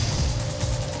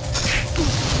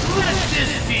 Let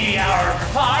this be our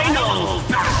final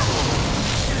battle!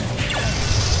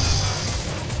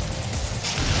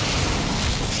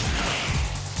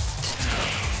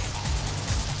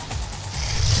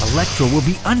 Electro will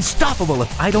be unstoppable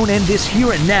if I don't end this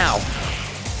here and now.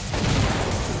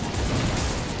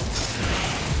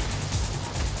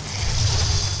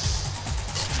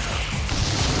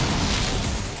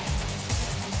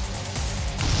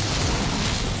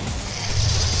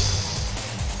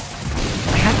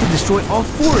 Destroy all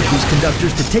 4 of these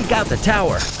conductors to take out the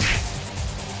tower.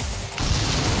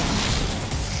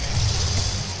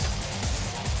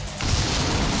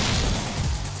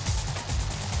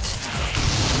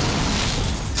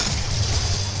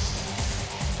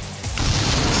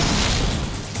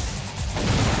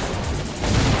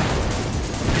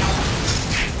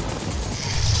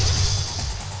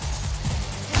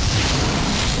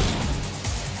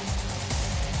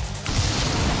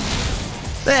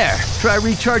 Try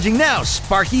recharging now,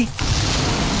 Sparky.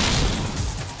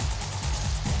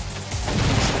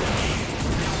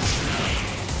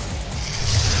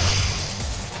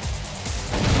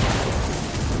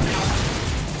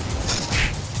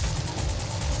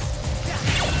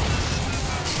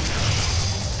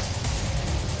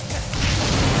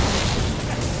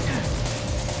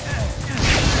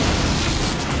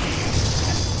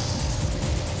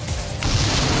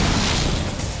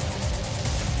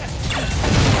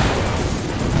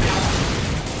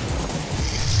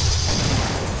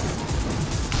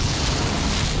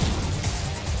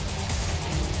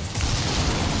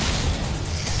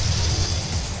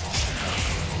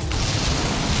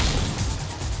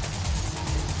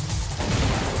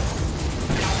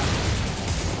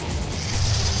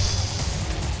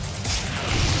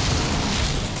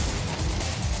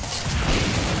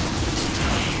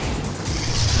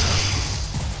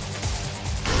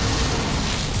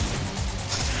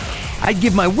 I'd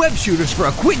give my web shooters for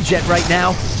a Quinjet right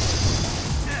now.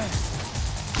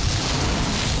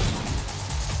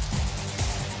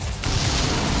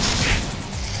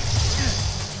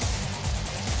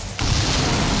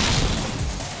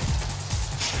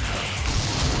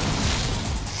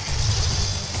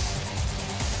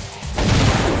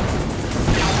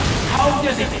 How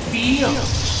does it feel,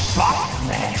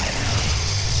 Spockman?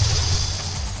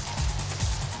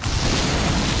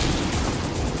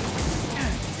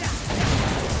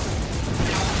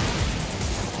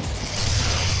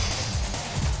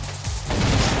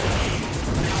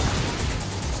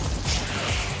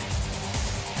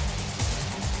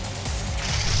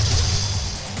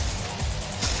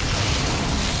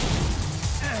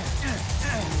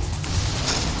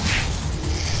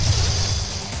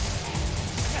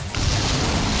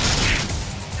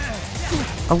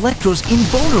 Electro's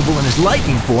invulnerable in his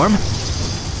lightning form.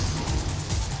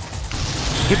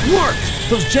 It worked!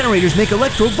 Those generators make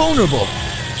Electro vulnerable.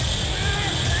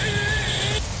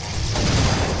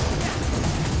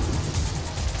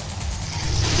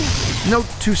 Note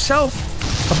to self,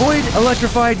 avoid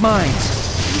electrified mines.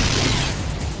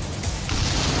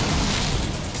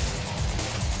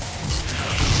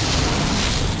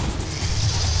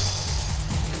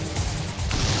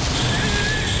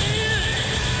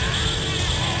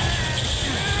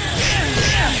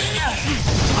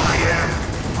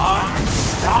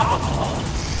 Unstoppable!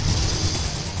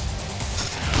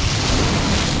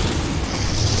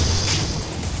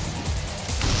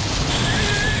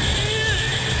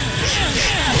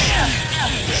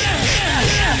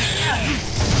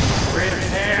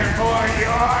 Prepare for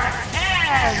your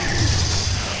end!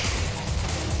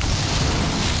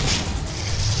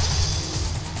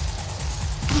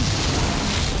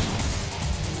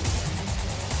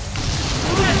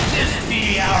 Let this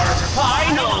be our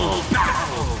final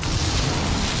battle!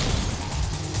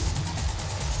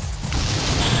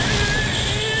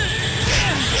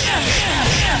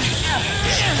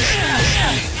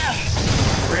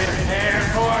 Prepare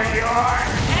for your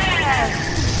end!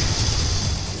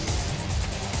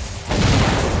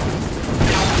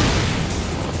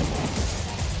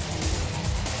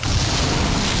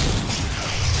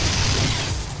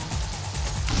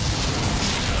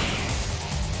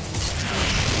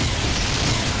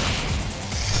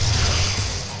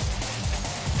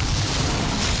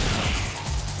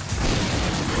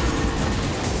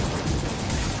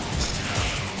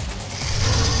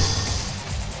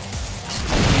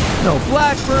 No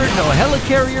Blackbird, no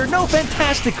helicarrier, no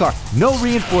fantastic car, no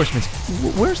reinforcements.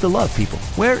 Where's the love, people?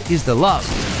 Where is the love?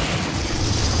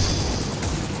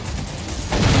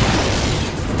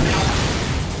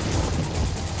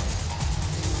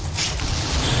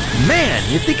 Man,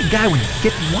 you'd think a guy would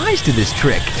get wise to this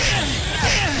trick.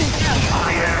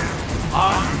 I am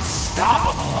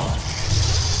unstoppable!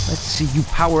 Let's see you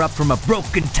power up from a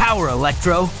broken tower,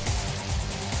 Electro.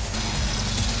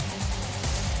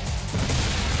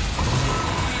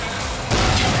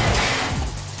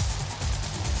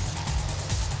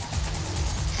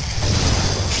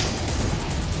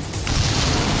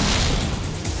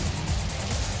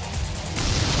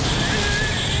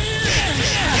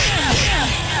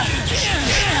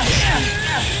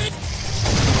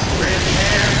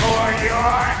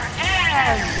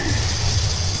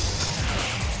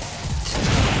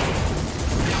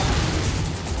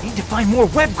 Need to find more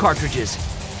web cartridges.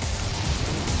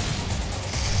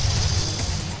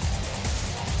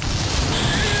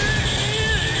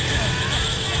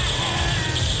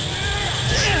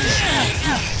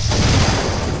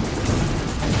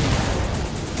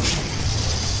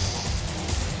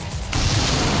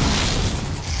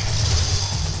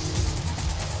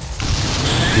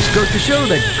 This goes to show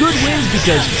that good wins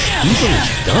because evil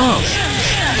is dumb.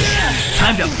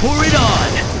 Time to pour it on!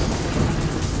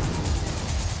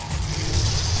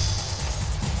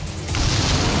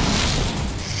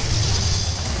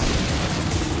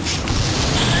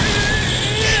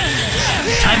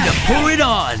 Time to pour it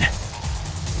on!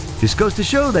 This goes to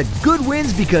show that good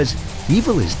wins because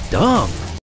evil is dumb.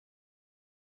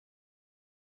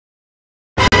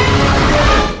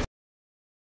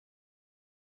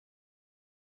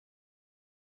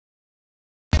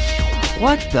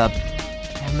 What the...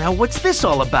 Now what's this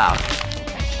all about?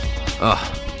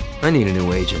 Ugh, I need a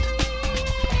new agent.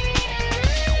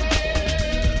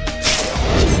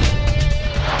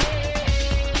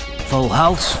 Full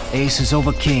house, aces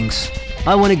over kings.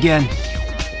 I win again.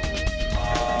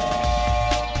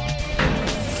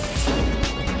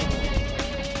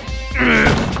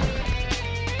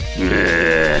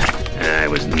 I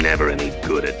was never any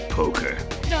good at poker.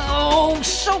 No,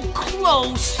 so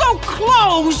close, so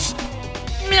close!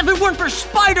 If it weren't for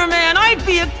Spider-Man, I'd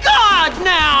be a god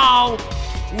now!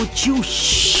 Would you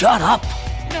shut up?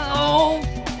 No.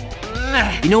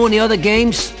 You know any other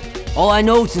games? All I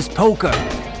know is poker.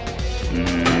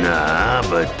 Nah,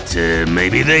 but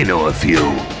maybe they know a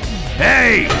few.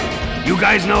 Hey! You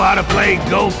guys know how to play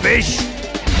Go Fish?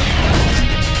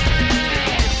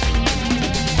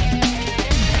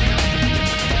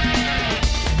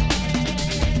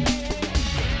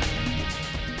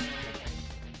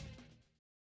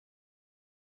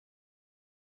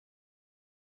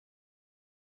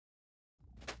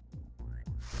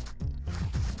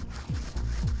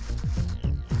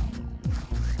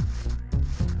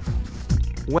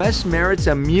 Wes Merritt's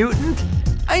a mutant?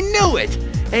 I knew it!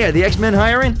 Hey, are the X-Men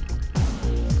hiring?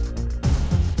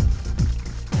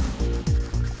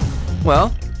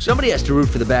 Well, somebody has to root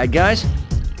for the bad guys.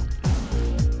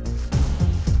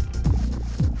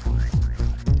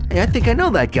 Hey, I think I know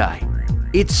that guy.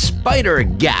 It's Spider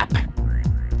Gap.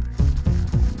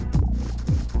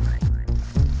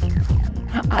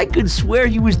 I could swear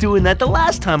he was doing that the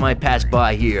last time I passed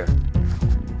by here.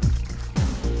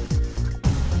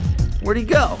 Where'd he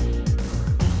go?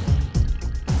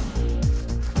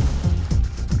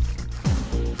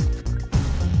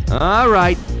 All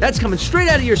right, that's coming straight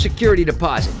out of your security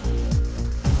deposit.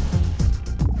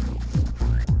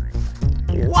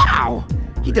 Wow,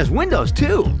 he does windows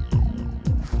too.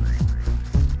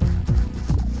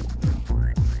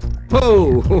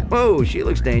 Whoa, whoa, she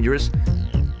looks dangerous.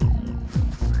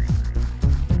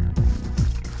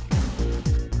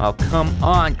 Oh, come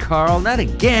on, Carl, not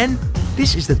again.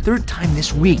 This is the third time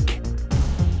this week.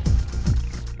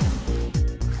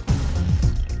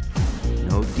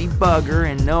 No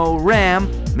debugger and no RAM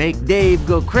make Dave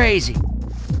go crazy.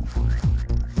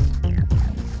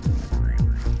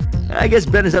 I guess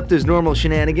Ben is up to his normal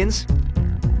shenanigans.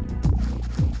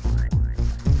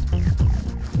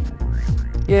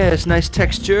 Yes, nice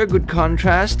texture, good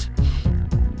contrast.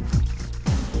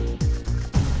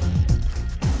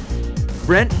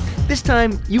 Brent, this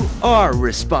time you are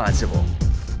responsible.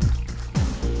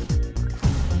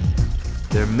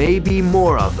 There may be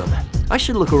more of them. I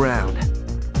should look around.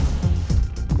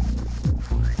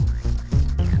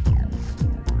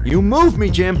 You move me,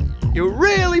 Jim. You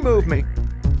really move me.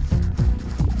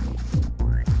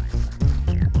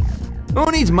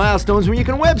 Who needs milestones when you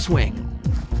can web swing?